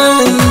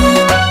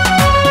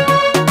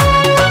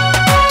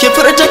 ki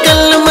furta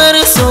kalmar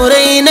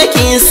sorai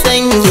nake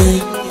sanya,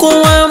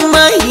 kowa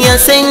ma ya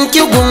san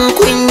ki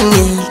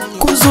gunkunya,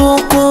 ku zo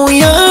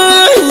koya.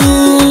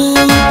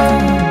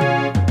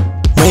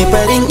 Mai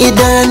farin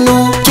idanu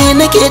ke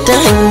nake ta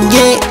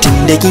hange, tun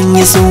da kin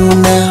yi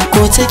suna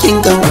ko cikin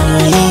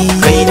kawaye.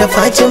 Kai da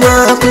Fatima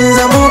kun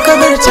zamo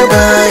kamar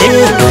tagwaye,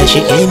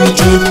 gashi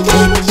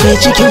imitated ke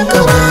cikin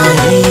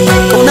kawaye.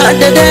 Kauna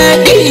da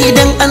daɗi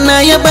idan ana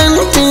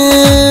yabanta,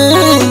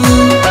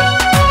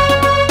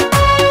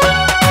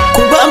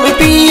 ku ba mu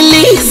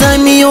fili za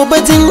mu yi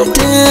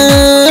bajinta.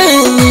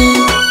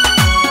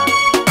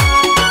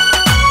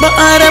 Ba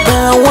a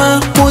rabawa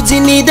ko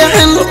jini da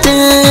hanta,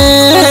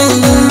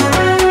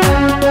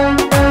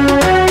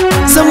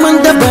 zaman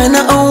da ba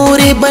na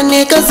aure ba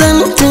ne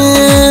kazanta.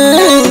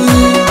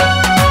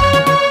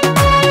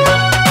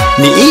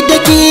 Ni da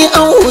ke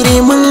aure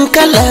mun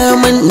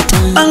kalamanta,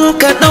 an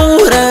ka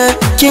ɗaura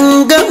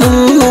kin ga mun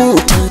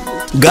huta,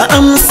 ga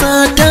amsa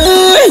ta.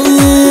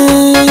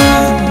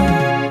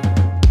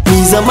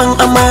 Zaman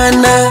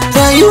amana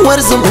rayuwar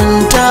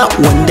zumunta,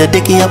 wanda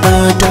duk ya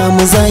bata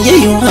mu za ya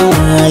yi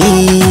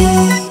hawaye.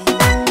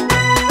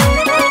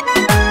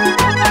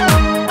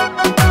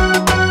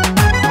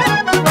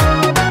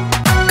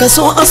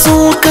 Kaso a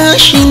soka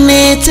shi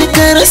ne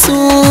cikar su,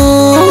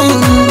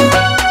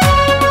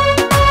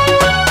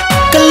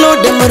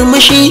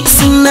 murmushi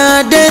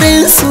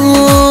sinadarin su,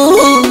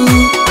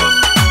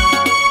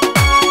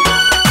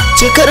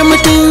 cikar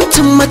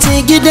mutuncin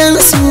mace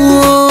gidansu.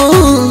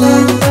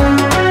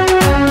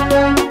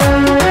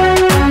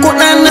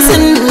 Kuɗa na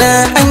sinna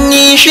an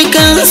yi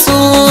shigansu,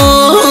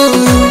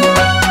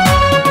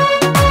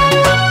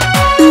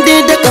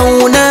 da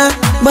ƙauna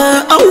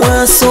ba a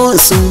waso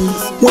su,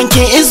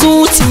 wanke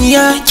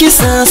zuciya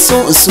kisa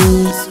so su,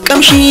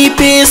 kamshi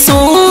feso.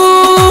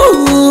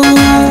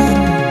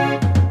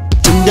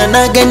 Tunda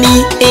na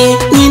gani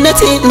ni na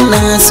ce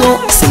ina so,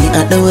 sai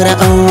a ɗaura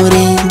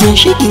aure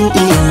ginshiƙin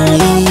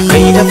iyaye.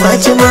 Kai da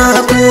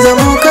Fatima kun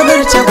zamo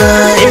kamar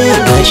tagwaye,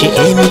 gashi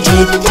mace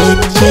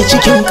ke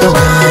cikin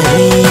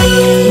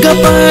kawaye. Ga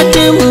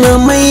Fatima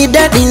mai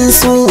daɗin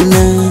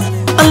suna,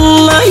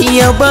 Allah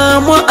ya ba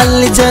mu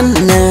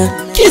aljanna,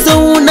 ki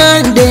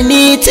zauna da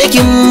ni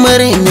cikin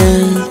murna,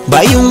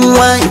 bayin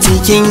wa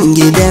cikin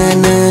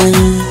gidana,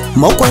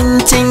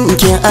 makwancin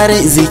ki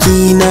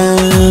arzikina,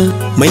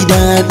 mai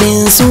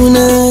daɗin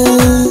suna.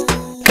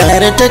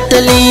 Kara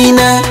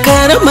tattalina,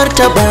 kara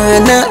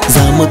martabana,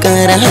 za mu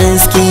kara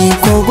haske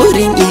ko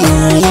gurin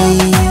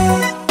iyaye.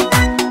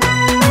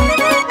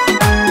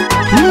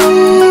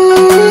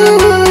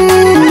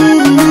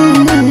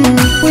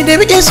 Da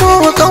muke so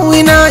wa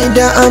ƙauyena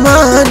da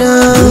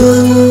amana,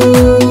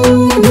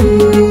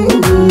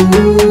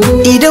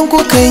 idan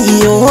kuka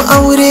yi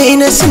aure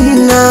na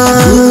sunna,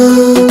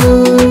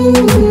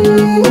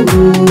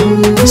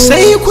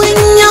 sai kun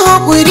yi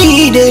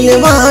haƙuri da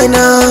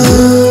limana.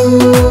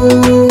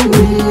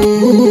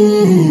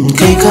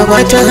 Kai ka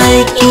bata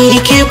haƙi,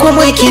 ke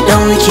kuma ki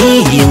ɗauki,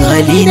 yin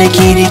hali na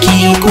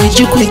kirki ku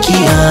ji ku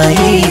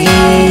kiyaye.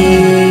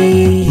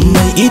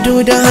 Mai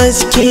ido da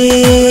haske,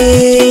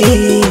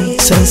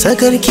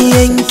 sansakar ki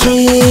yanke,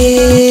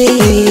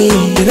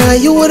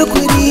 rayuwar ku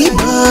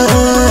riba.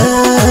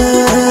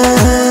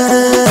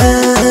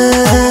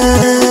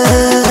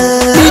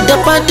 Ni da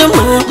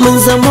Fatima mun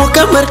zamo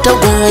kamar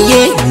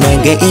tagwaye, na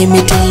ga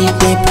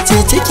imitative ce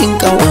cikin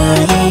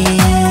kawaye.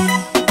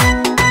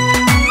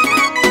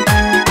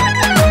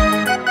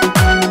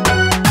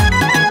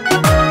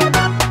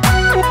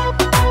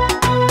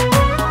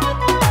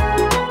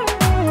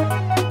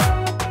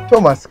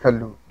 To masu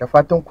kallo, da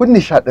fatan kun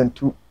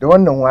nishadantu da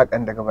wannan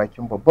wakan daga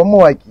bakin babban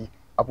mawaki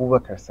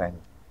Abubakar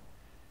Sani.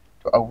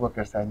 To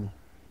Abubakar Sani,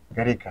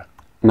 gare ka.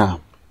 Na'am.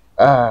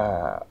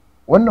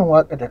 Wannan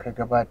waka da ka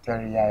gabatar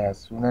yaya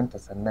sunanta,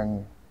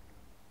 sannan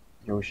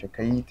yaushe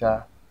ka yi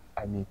ta,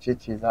 a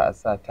mecece za a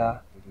sa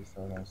ta da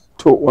sauransu.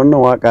 To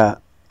wannan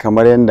waka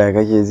kamar yadda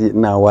kake ji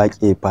ina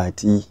waƙe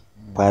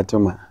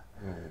Fatima.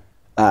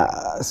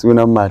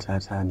 Sunan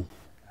matata ne.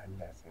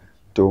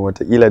 To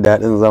wataƙila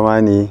daɗin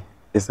zama ne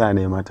isa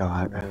ne mata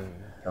waka,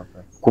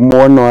 kuma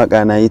wannan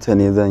waka na yi ta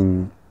ne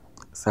zan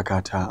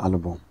saka ta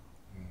album,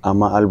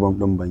 amma album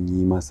din ban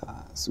yi masa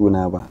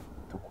suna ba.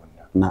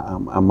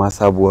 Na'am, amma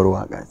sabuwar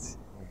waka ce.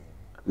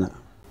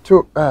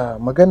 To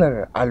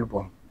maganar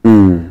album,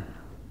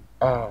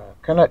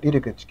 kana ɗaya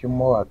daga cikin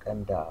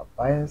mawakan da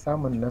bayan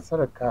samun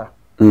nasarar ka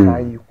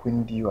yi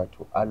kundi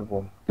wato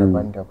album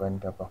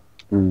daban-daban.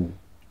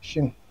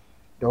 Shin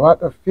da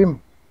waƙar fim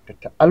da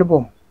ta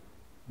album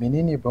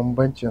menene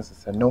bambancinsu,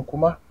 sannan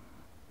kuma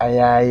a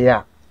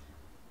yaya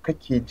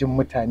kake jin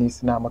mutane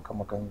suna maka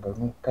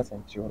maganganu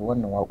kasancewar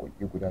wannan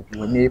waƙoƙi guda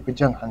biyu, wanne ya fi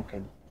jan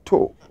hankali?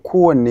 To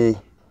kowanne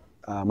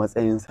a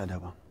matsayinsa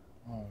daban.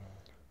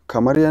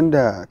 Kamar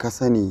yadda ka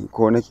sani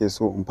ko nake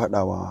so in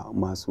faɗa wa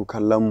masu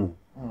kallonmu,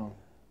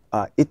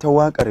 ita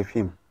waƙar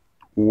fim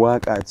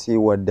waƙa ce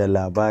wadda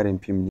labarin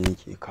fim ne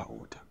yake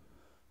kawo ta.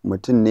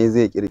 Mutum ne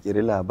zai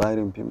ƙirƙiri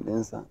labarin fim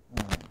ɗinsa,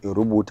 ya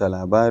rubuta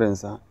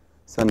labarinsa,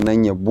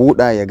 sannan ya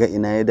buɗa ya ga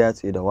ina ya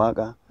dace da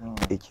waƙa,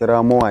 ya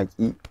kira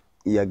mawaƙi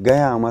ya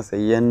gaya masa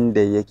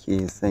yanda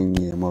yake son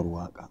ya mar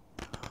waƙa.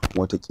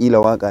 Wataƙila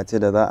waƙa ce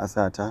da za a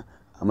sa ta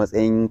a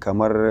matsayin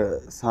kamar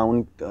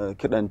sound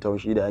kiɗan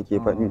taushi da ake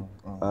faɗin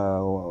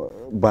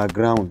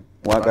background,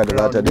 waƙa da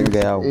za ta dinga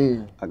yawo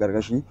a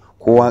ƙarƙashi,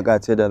 ko waƙa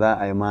ce da za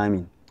a yi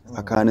mamin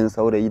tsakanin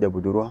saurayi da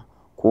budurwa,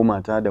 ko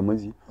mata da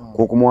miji,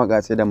 ko kuma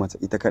waƙa ce da mace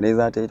ita kaɗai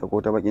za ta yi ta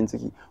ko ta baƙin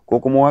ciki, ko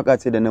kuma waƙa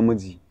ce da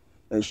namiji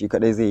shi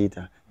kaɗai zai yi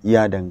ta,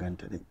 ya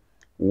danganta dai.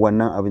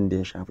 Wannan abin da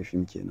ya shafi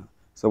fim kenan.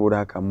 Saboda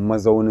haka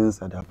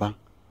mazauninsa daban,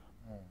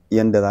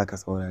 yanda za ka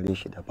saurare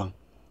shi daban.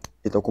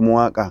 Ita kuma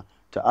waƙa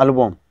ta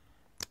album,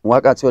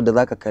 waƙa ce wadda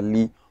za ka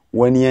kalli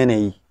wani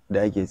yanayi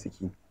da ake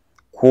ciki,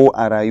 ko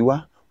a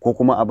rayuwa, ko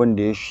kuma abin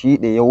da ya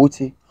shiɗe ya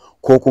wuce,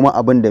 ko kuma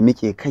abin da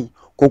muke kai,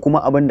 ko kuma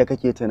abin da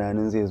kake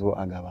tunanin zai zo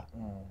a gaba.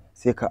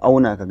 Sai ka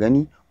auna ka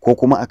gani, ko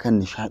kuma akan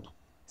nishaɗi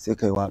sai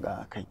ka yi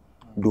waƙa a kai,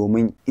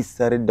 domin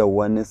isar da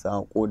wani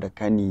saƙo da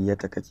ka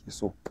niyyata kake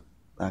so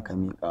za ka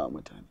miƙa wa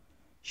mutane.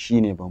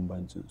 Shi ne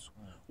bambancinsu.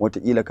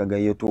 Wataƙila ka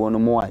gayyato wani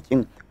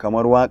mawaƙin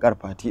kamar waƙar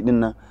Fati ɗin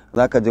nan,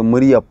 za ka ji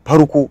muryar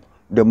farko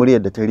da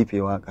muryar da ta rufe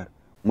waƙar,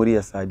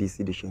 muryar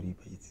Sadisi da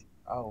Sharifai ce.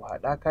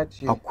 Haɗaka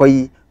ce.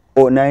 Akwai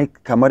na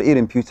kamar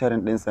irin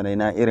featuring ɗinsa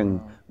na irin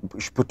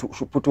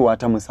fitowa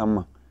ta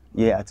musamman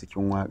ya yi a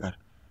cikin waƙar.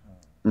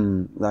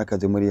 za ka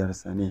ji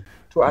muryarsa ne.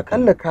 To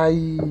akalla ka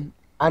yi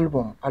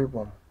album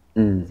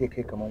zai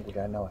kai kaman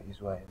guda nawa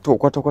zuwa yanzu? To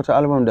kwata-kwata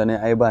album da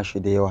na ai ba shi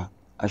da yawa,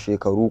 a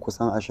shekaru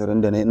kusan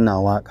 20 da na ina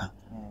waka.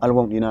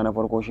 Album ɗina na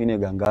farko shine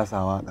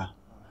Gangasa Waka,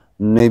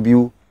 na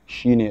biyu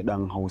shine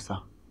Dan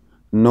Hausa,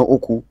 na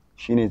uku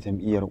shine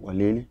Jam'iyyar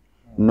Kwalele,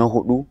 na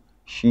hudu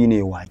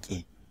shine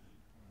Waƙe.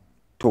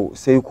 To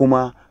sai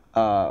kuma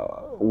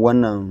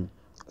wannan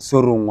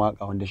Sirrin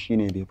Waka wanda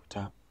shine bai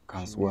fita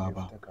kasuwa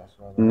ba.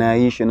 Na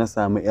yi shi na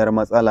samu 'yar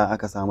matsala,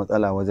 aka samu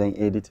matsala wajen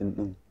editing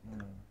din,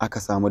 aka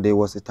samu dai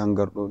wasu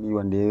tangardodi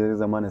wanda ya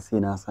zama na sai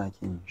na sake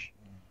yin shi.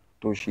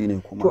 To shine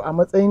kuma. To a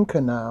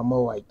matsayinka na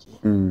mawaki,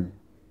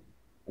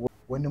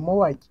 wani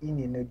mawaki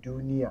ne na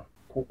duniya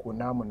ko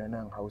namu na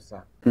nan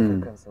Hausa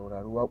kan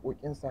saurari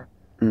waƙoƙinsa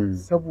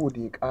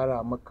saboda ya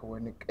ƙara maka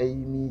wani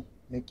ƙaimi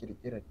na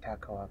ƙirƙirar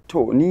takawa?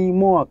 To ni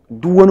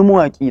duk wani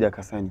mawaki da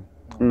ka sani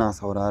ina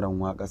sauraron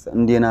waƙarsa,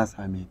 in dai na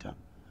same ta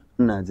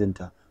ina jin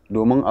ta,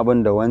 domin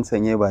abin da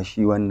wancan ya ba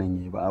shi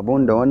wannan ya ba,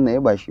 abin da wannan ya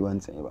ba shi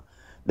wancan ya ba.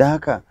 Da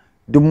haka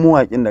duk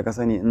mawaƙin da ka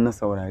sani in na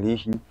saurare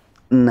shi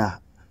ina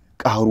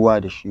ƙaruwa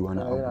da shi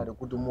wani abu. Yana da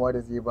gudunmuwa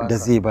da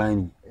zai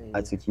bani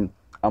a ciki.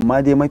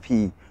 Amma dai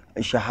mafi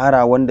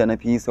shahara wanda na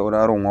fi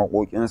sauraron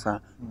waƙoƙinsa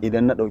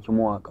idan na ɗauki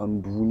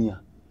mawaƙan duniya,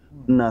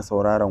 ina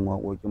sauraron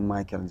waƙoƙin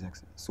Michael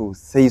Jackson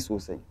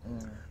sosai.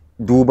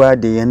 Duba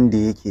da yanda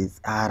yake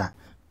tsara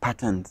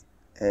patterns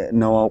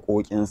na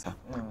waƙoƙinsa,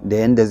 da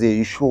yanda zai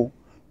yi show,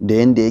 da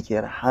yanda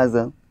yake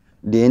rahazan,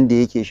 da yanda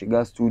yake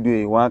shiga studio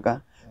ya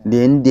waka, da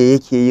yanda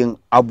yake yin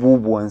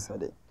abubuwansa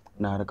da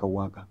na harkar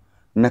waka.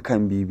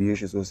 Nakan bibiye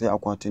shi sosai.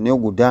 Akwatune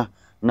guda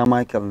na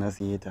Michael na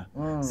siye ta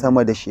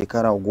sama da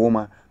shekara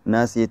 10.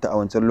 Na siye ta a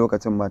wancan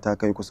lokacin ba ta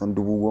kai kusan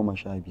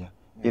 15,000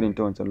 irin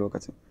ta wancan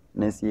lokacin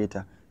na siye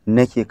ta.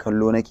 Nake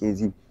kallo nake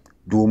ji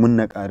domin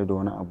na ƙari da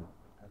wani abu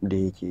da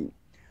yake yi.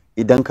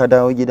 Idan ka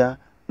dawo gida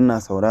ina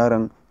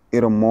sauraron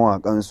irin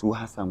mawaƙan su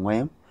Hassan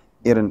Wayam,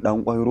 irin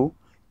Ɗan Ƙwairo,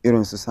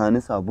 irin su Sani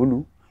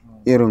Sabulu,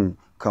 irin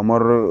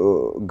kamar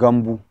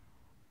Gambu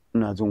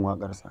ina jin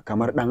waƙarsa,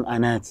 kamar Ɗan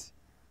Anati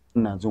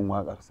ina jin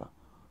waƙarsa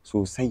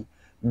sosai,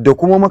 da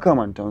kuma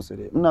makamantansu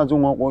dai. Ina jin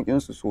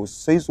waƙoƙinsu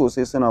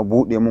sosai suna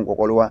buɗe min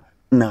ƙwaƙwalwa,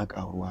 ina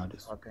ƙaruwa da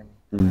su.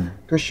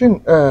 To shin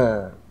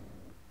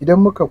idan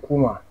muka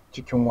koma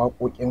cikin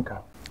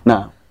waƙoƙinka,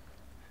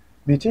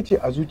 mecece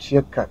a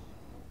zuciyarka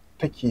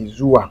take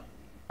zuwa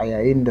a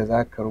yayin da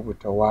za ka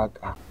rubuta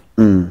waƙa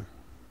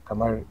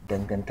kamar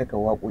dangantaka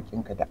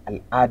waƙoƙinka da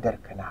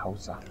al'adarka na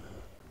Hausa?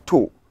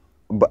 To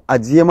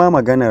ajiye ma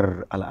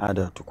maganar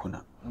al'ada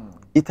tukuna.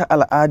 Ita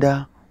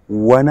al'ada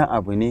wani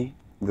abu ne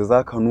da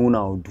za ka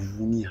nuna wa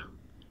duniya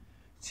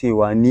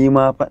cewa ni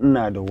ma fa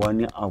ina da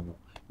wani abu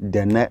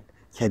da na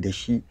ke da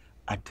shi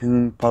a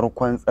tun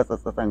farkon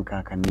tsatsan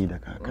kakanni da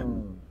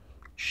kakanni.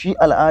 Shi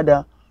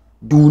al'ada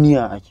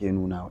duniya ake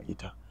nuna wa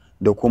ita,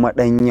 da kuma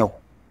ɗan yau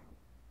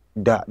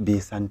da bai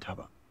santa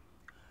ba.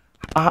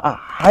 A'a,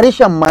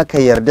 harshen ma ka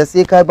yarda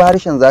sai ka bi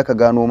harshen za ka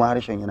gano ma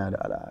harshen yana da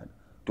al'ada.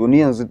 To ni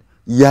yanzu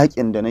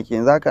yakin da nake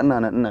yanzu haka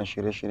ina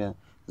shirye-shiryen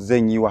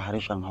zan yi wa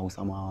harshen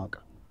Hausa mawaƙa,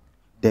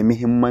 da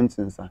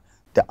muhimmancinsa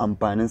da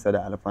amfaninsa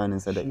da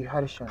alfaninsa da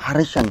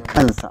harshen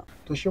kansa.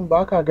 To shin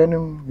ba ka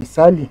ganin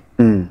misali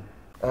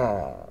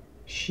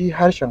shi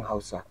harshen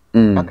Hausa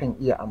akan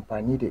iya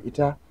amfani da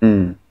ita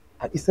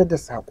a isar da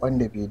saƙon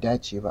da bai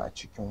dace ba a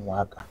cikin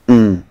waƙa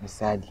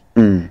misali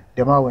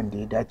da ma wanda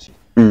ya dace.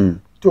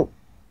 To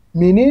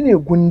menene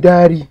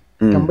gundari,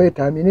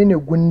 tambayata menene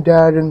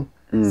gundarin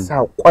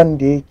saƙon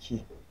da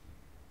yake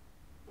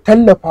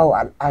tallafawa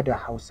al'adar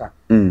Hausa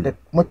da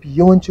mafi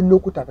yawancin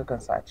lokuta kakan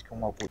sa a cikin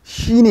waƙoƙi?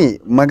 Shine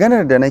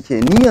maganar da nake,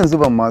 ni yanzu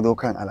ban ma zo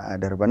kan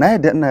al'adar ba. Na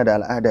yadda ina da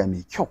al'ada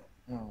mai kyau,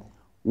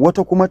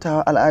 wata kuma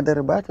ta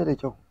al'adar ba ta da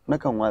kyau,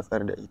 nakan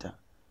watsar da ita.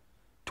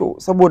 To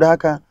saboda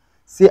haka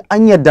sai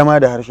an yadda ma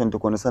da harshen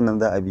tukuna sannan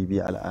za a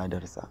bibiya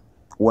al'adarsa,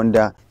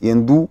 wanda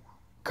yanzu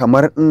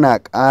kamar ina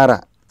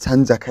ƙara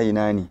canja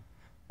kaina ne,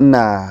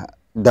 ina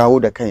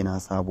dawo da kaina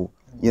sabo.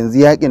 Yanzu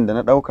yakin da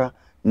na ɗauka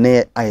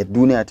na a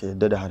duniya ta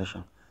yadda da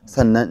harshen,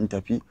 sannan in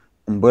tafi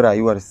in bi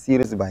rayuwar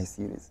series by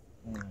series.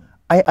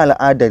 Ai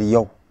al'adar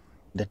yau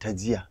da ta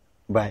jiya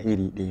ba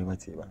iri ɗaya ba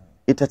ce ba,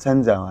 ita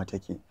canjawa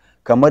take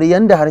kamar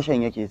yanda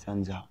harshen yake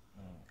canjawa.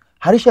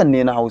 Harshen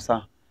ne na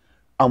Hausa,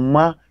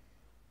 amma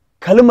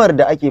kalmar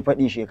da ake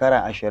faɗi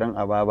shekara 20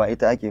 a baya ba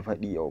ita ake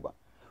faɗi yau ba.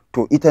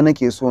 To ita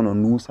nake so na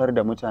nusar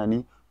da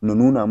mutane, na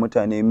nuna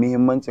mutane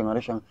muhimmancin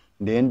harshen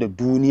da yanda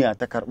duniya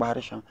ta karɓi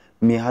harshen,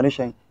 mai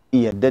harshen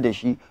yadda da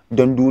shi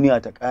don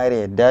duniya ta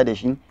ƙara yadda da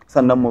shi,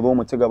 sannan mu zo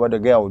mu ci gaba da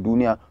gaya wa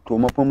duniya to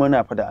mafi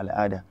muna fa da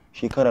al'ada.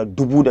 Shekara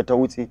 1000 da ta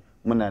wuce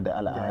muna da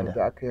al'ada,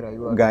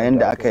 ga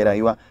yanda aka yi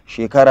rayuwa.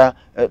 Shekara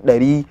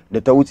 100 da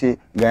ta wuce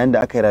ga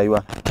yanda aka yi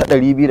rayuwa, ta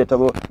 200 da ta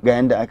zo ga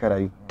yanda aka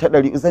rayu, ta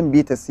 100 zan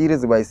bi ta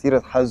series by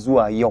series har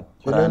zuwa yau.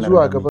 Kenan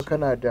zuwa gaba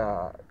kana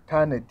da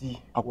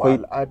tanadi wa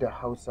al'ada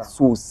Hausa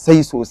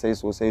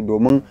sosai,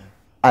 domin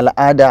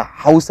al'ada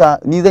Hausa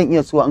ni zan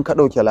iya cewa an ka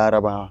ɗauke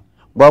Larabawa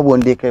babu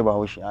wanda ya kai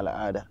Bahaushe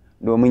al'ada,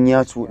 domin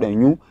ya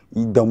cuɗanyu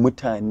da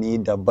mutane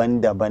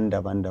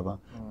daban-daban.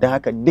 don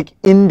haka duk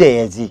inda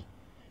ya je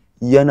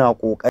yana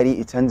ƙoƙari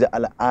ya canja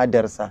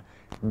al'adarsa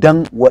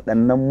don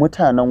waɗannan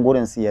mutanen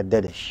gurin su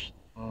yarda da shi.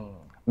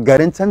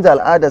 Garin canja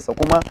al'adarsa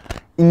kuma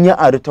in ya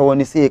ari ta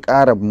wani sai ya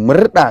ƙara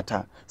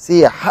murɗata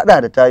sai ya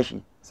haɗa da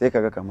tashi sai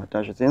kaga kamar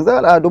tashi. Sai yanzu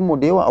al'adunmu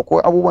da yawa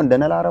akwai abubuwan da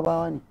na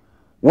larabawa ne,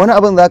 wani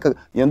abin zaka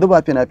yanzu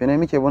ba fina-finai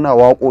muke muna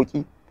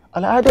waƙoƙi,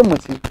 al'adarmu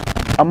ce,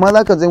 amma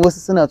zaka je wasu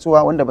suna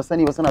cewa wanda ba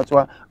sani ba suna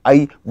cewa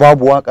ai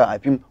babu waka a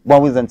fim,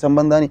 babu zancen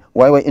banza ne,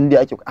 wai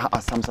indiya ake,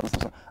 a'a sam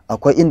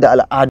akwai inda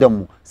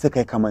al'adarmu suka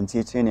yi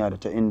kamanceceniya da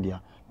ta indiya.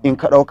 In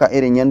ka ɗauka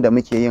irin yanda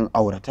muke yin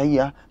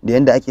auratayya da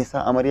yanda ake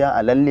sa amarya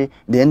a lalle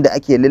da yanda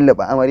ake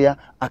lullaba amarya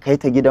a kai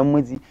ta gidan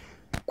miji,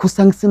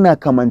 kusan suna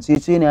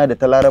kamanceceniya da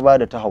ta laraba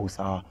da ta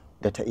hausawa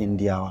da ta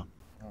indiyawa.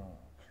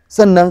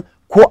 Sannan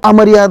ko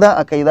amarya za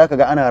a kai zaka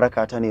ga ana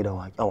raka ta ne da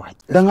waƙe-waƙe.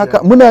 Don haka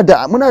muna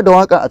da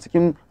waƙa a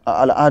cikin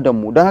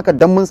al'adarmu, don haka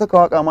dan mun saka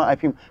waƙa ma a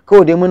fim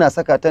kawai dai muna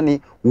saka ta ne,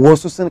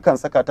 wasu sun kan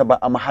saka ta ba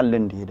a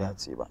mahallin da ya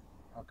dace ba,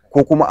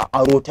 ko kuma a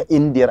aro ta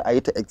indiyar a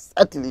yi ta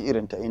exactly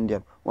irin ta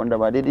indiyar wanda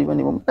ba daidai ba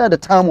ne ba. Muna da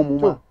tamu mu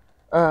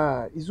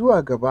ma.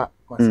 Zuwa gaba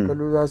masu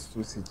kallo za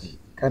su so su ji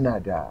kana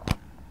da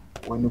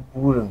wani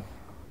burin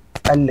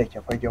tsallake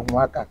fagen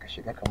waka ka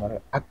shiga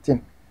kamar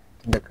acting,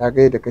 tunda ka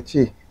ga yadda ka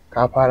ce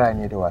ka fara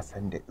ne da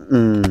wasan da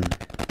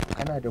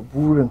kana da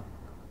burin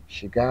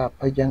shiga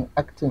fagen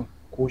acting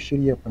ko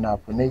shirya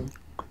fina-finai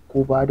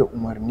ko ba da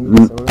umarni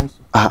da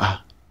sauransu?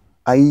 A'a,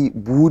 ai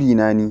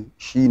burina ni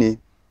shine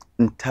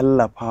in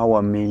tallafa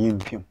wa mai yin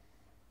fim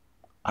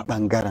a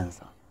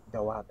ɓangarensa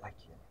da waka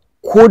ke,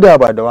 ko da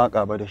ba da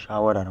waka ba da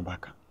shawarar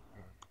baka.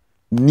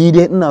 Ni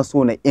dai ina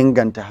so na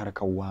inganta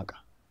harkar waka,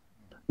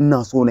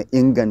 ina so na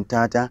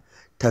inganta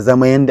ta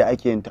zama yanda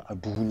ake yin ta a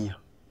duniya.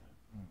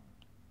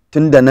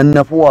 Tunda nan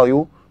na fi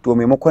wayo, to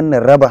maimakon na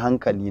raba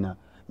hankalina,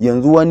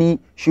 yanzu wani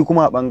shi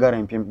kuma a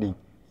ɓangaren fim ɗin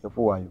ya fi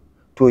wayo,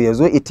 to ya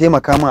zo ya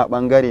taimaka min a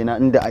ɓangare na,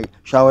 inda ai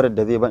shawarar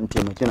da zai ba in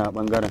taimaki na a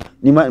ɓangaren,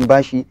 ni ma in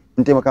bashi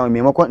in taimaka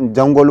min, maimakon in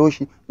jangwalo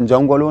shi in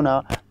jangwalo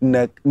na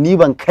ni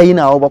ban kai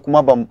nawa ba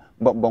kuma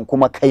ban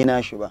kuma kai na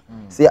shi ba,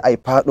 sai ai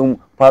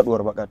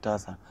faɗuwar bakar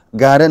tasa.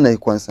 Gara na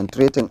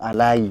concentrating a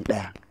layi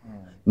ɗaya,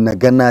 na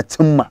ga na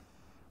cimma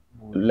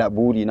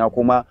laburi na,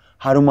 kuma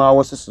har ma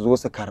wasu su zo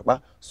su karɓa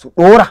su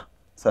ɗora,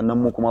 sannan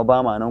mu kuma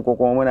ba ma nan, ko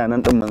kuma muna nan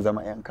din mun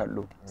zama 'yan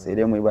kallo, sai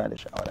dai mu yi ba da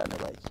shawara da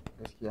baki.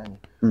 Gaskiya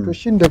ne. To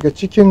shin daga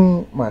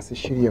cikin masu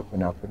shirya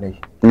fina-finai,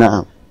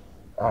 na'am,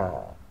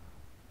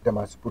 da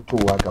masu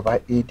fitowa gaba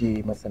ɗaya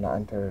da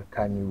masana'antar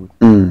Kannywood,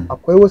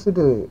 akwai wasu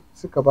da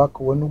suka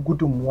baka wani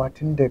gudunmuwa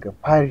tun daga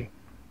fari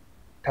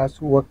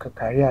tasowar ka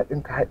kariya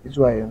ɗinka har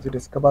zuwa yanzu, da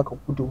suka baka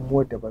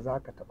gudunmuwar da ba za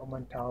ka taɓa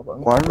mantawa ba?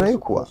 Kwarai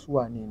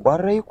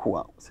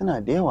kuwa suna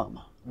da yawa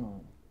ma,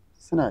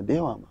 suna da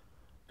yawa ma.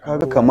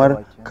 Kaga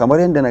kamar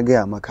yadda na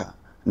gaya maka,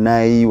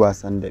 na yi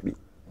wasan daɓe,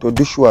 to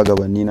duk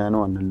shugabanni na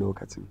wannan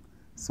lokacin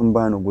sun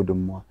bani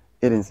gudunmuwa,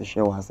 irin su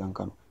Shehu Hassan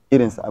Kano,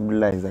 irin su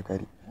Abdullahi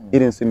Zakari,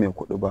 irin su Mai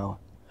Kuɗubawa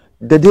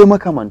da dai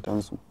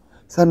makamantansu.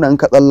 Sannan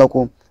ka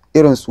tsallako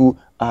irin su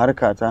a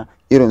harkata,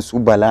 irin su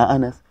Bala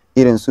Anas,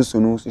 irin su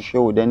Sunusu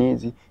Shehu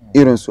Daneji,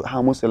 irin su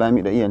Hamisu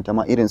Lami da iyanta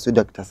ma, irin su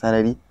Dr.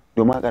 Sarari,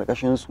 domin a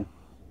ƙarƙashin su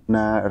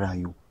na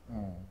rayu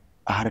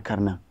a harkar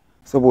nan.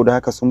 Saboda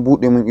haka sun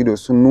buɗe min ido,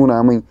 sun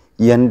nuna min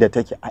yanda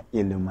take a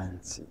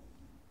ilimance.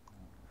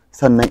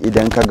 Sannan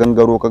idan ka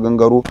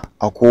gangaro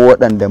akwai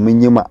waɗanda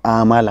mun yi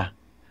ma'amala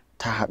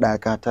ta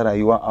haɗaka ta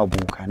rayuwa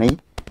abokanai,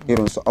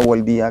 irin su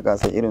Awal Biya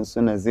Gasa, irin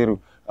su Nazir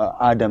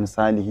Adam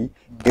Salihi,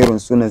 irin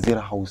su Nazir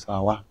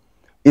Hausawa,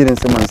 irin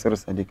su Mansur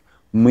Sadiq,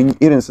 mun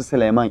irin su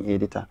Suleiman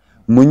Edita.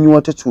 Mun yi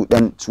wata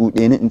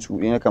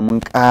cuɗe kamar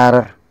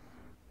ƙarar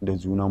da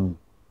junanmu.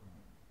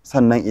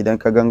 Sannan idan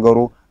ka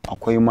gangaro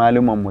akwai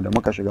malumanmu da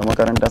muka shiga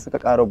makaranta suka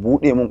ƙara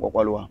buɗe min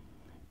ƙwaƙwalwa,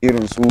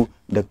 irin su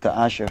Dr.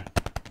 Ashir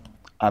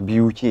a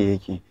BUK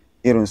yake,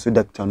 irin su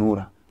Dr.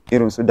 Nura,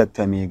 irin su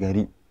Dr.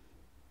 Megari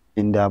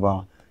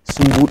Indabawa,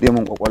 sun buɗe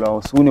min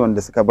ƙwaƙwalwa. Su ne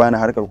wanda suka bani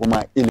harkar kuma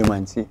a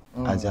ilimance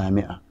a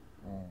jami'a.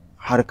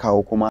 Har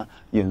kawo kuma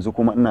yanzu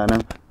kuma ina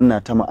nan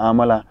ina ta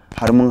mu'amala,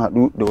 har mun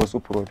haɗu da wasu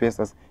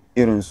professors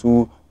irin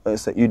su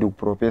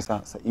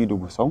Professor Sa'idu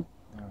Gusau,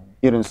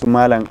 irin su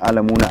Malam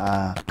Alamuna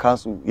a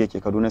Kasu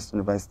yake Kaduna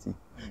University,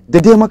 da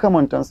dai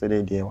makamantansu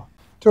dai da yawa.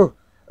 To,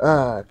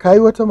 ka yi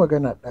wata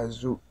magana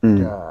ɗazu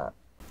da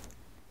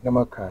na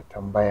maka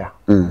tambaya,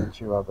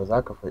 cewa ba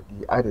za ka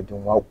faɗi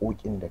adadin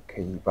waƙoƙin da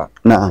ka yi ba,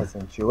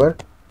 kasancewar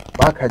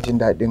ba ka jin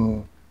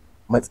daɗin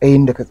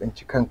matsayin da ka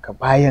tsinci kanka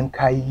bayan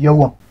ka yi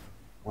yawan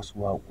wasu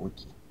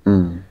waƙoƙi.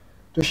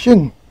 To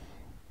shin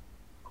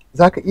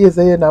za ka iya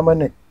zayyana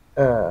mana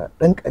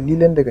ɗan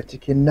ƙalilan daga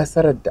cikin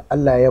nasarar da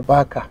Allah ya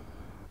baka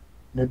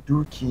na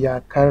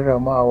dukiya,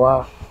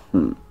 karramawa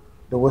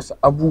da wasu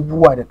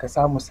abubuwa da ka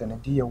samu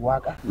sanadiyar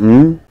waka?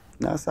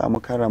 Na samu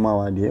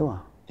karramawa da yawa,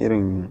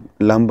 irin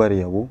lambar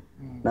yabo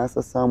na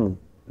samu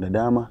da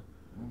dama.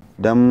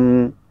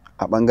 Dan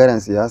a ɓangaren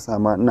siyasa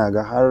ma ina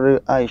ga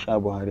har Aisha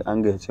Buhari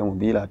an gayyace mu,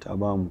 Bila ta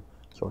bamu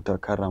kyautar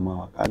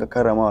karramawa. Kaga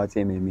karramawa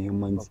ce mai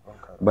muhimmanci,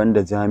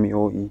 banda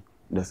jami'o'i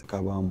da suka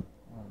bamu.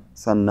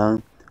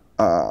 Sannan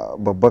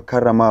babbar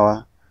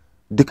karramawa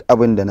duk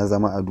abin da na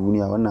zama a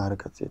duniya wannan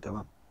harkar ce ta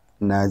ba.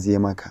 Na je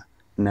maka,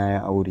 na yi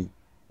aure,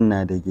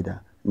 ina da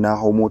gida, na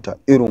hau mota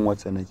irin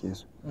wacce nake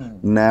so.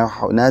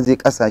 Na je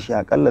kasashe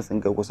akalla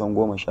sun kai kusan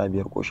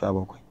 15 ko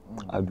 17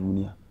 a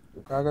duniya.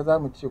 Kaga za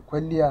mu ce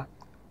kwalliya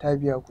ta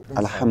biya kuɗin.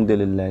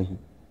 Alhamdulillah.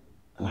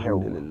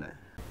 Alhamdulillah.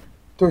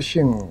 To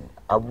shin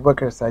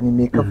Abubakar Sani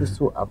me ka fi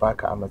so a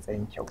baka a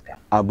matsayin kyauta?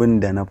 Abin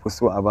da na fi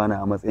so a bani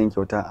a matsayin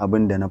kyauta,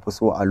 abin da na fi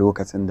so a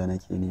lokacin da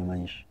nake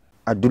neman shi.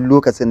 A duk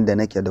lokacin da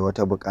nake da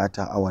wata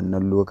bukata a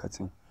wannan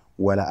lokacin,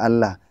 wala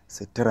Allah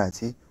sutura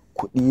ce,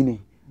 kuɗi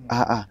ne,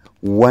 a'a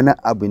wani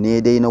abu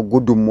ne dai na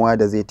gudunmuwa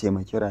da zai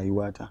taimaki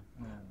rayuwata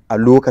a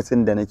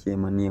lokacin da nake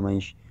neman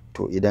shi.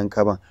 To idan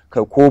ka ban,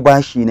 kai ko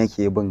bashi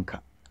nake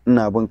binka,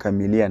 ina binka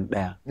miliyan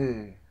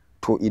 1.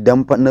 To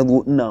idan fa na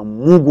zo ina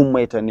mugun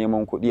mai ta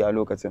neman kuɗi a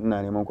lokacin,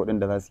 ina neman kuɗin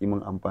da za su yi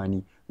min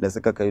amfani da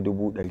suka kai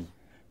 100,000,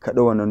 ka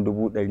ɗau wannan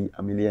 100,000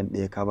 a miliyan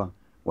 1 ka ban,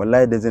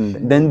 wallahi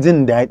dan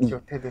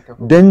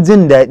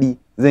jin daɗi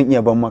zan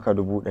iya ban maka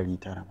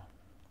 900,000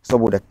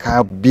 saboda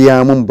ka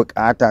biya min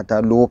bukata ta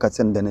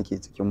lokacin da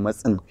nake cikin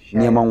matsin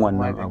neman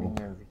wannan abu.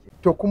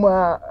 To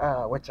kuma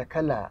wace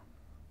kala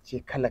ce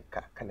kalar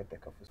da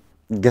ka fi so?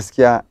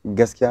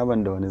 Gaskiya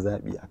ban da wani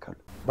zaɓi a kalo.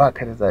 Ba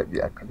ka da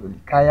zaɓi a kaloli.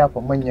 Kaya fa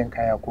manyan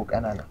kaya ko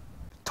ƙanana?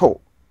 To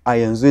a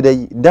yanzu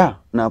dai da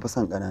na fi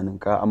son ƙananan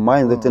kaya, amma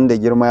yanzu tun da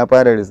girma ya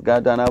fara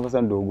risgata na fi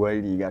son doguwar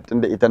riga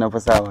tun da ita na fi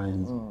sawa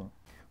yanzu.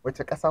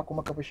 Wace ƙasa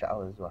kuma ka fi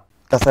sha'awar zuwa?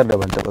 Ƙasar da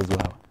ban taɓa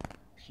zuwa ba.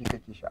 Shi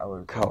kake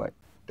sha'awar kawai.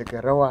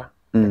 Daga rawa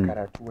da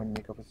karatu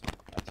wanne ka fi so?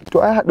 To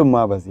ai haɗin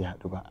ma ba zai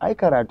haɗu ba. Ai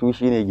karatu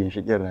shine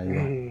ginshiƙin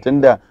rayuwa.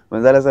 Tunda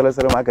manzo sallallahu alaihi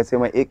wasallam aka ce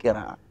mai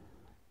iqra.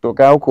 To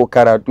kawo ko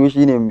karatu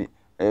shine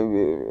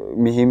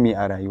muhimmi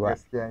a rayuwa.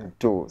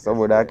 To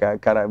saboda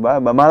haka ba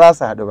ma za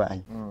su haɗu ba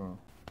ai.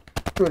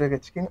 To daga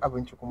cikin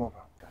abinci kuma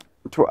ba?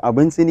 To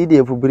abinci ni da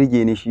yafi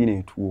burge ni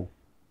shine tuwo,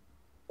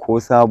 ko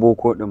sabo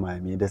ko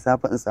ɗumame. Da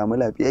safe in samu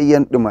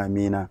lafiyayyen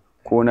ɗumame na,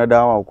 ko na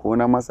dawa ko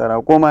na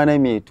masara ko ma na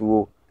mai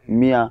tuwo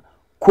miya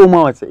ko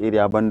ma wace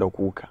iriya banda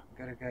kuka.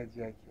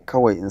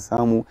 Kawai in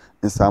samu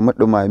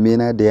ɗumame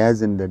na da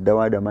yajin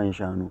daddawa da man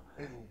shanu.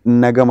 In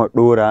na gama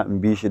ɗora in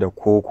bi shi da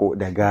koko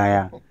da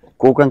gaya.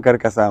 Kokon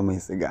karkasa mai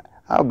siga.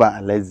 Haba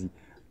alaji.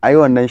 Ai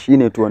wannan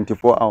shine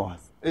 24 hours.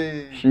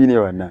 Shine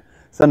wannan.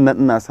 Sannan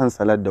ina son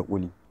salad da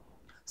kuli.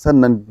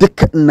 Sannan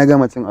duka in na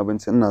gama cin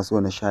abinci ina so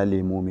na sha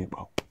lemo mai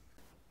bawo.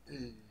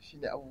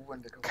 Shine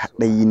abubuwan da ka so.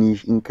 Kaɗai ni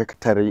in ka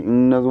tare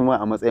in na zo ma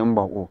a matsayin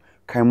bako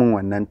kai min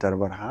wannan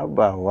tarbar,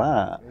 haba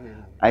wa.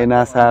 Ai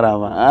na sara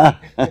ma.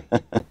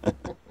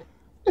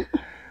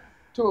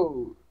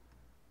 To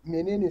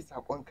menene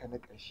sakonka na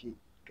ƙarshe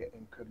ga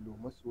 'yan kallo,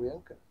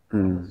 masoyanka?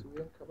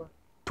 Masoyanka ba?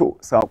 To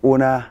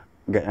saƙona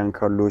ga 'yan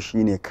kallo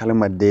shine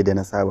kalmar dai da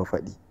na saba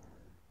faɗi.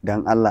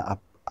 Dan Allah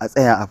a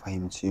tsaya a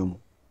fahimce mu,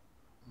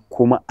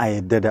 kuma a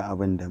yadda da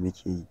abin da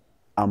muke yi,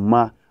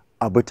 amma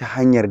abu ta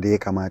hanyar da ya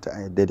kamata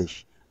a yadda da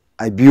shi.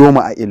 A biyo mu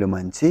a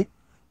ilimance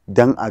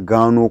dan a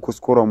gano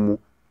kuskurenmu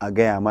a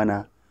gaya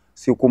mana,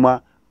 sai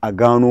kuma a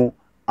gano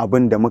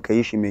abin da muka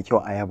yi shi mai kyau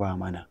a yaba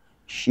mana.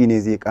 Shine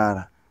zai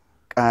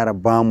ƙara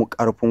ba mu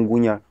ƙarfin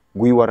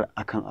gwiwar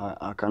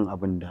akan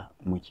abin da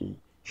muke yi.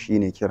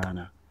 Shine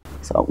kirana,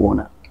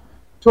 saƙona.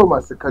 To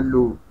masu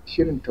kallo,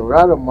 shirin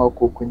tauraron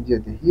mako kun jiya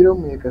da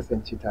hiranmu ya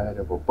kasance tare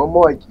da babban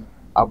mawaki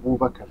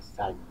Abubakar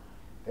Sani.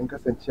 Don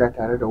kasancewa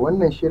tare da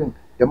wannan shirin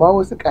da ma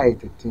wasu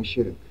ƙayatattun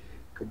shirin,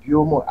 ka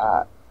biyo mu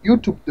a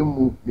YouTube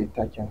ɗinmu mai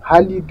taken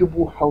Hali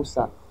Dubu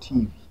Hausa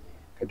TV.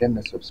 Ka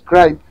danna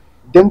subscribe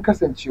don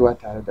kasancewa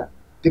tare da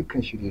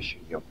dukkan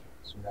shirye-shiryen.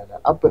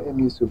 Sunana Abba M.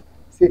 Yusuf,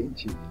 sai in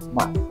ce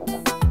ma'asala.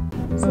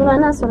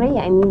 Sunana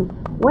Surayya Aminu,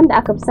 wanda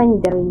aka fi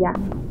sani da Rayya.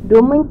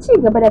 Domin ci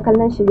gaba da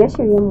kallon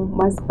shirye-shiryenmu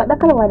masu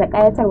faɗakarwa da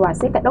ƙayatarwa,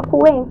 sai ka ɗauko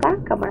wayanka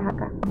kamar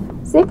haka.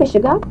 Sai ka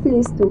shiga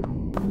Play Store,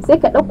 sai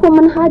ka ɗauko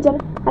manhajar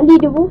Hali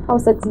Dubu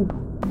Hausa TV,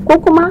 ko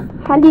kuma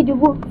Hali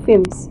Dubu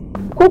Films,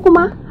 ko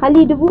kuma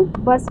Hali Dubu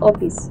Bus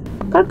Office.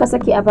 Kar ka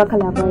sake a baka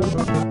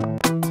labari.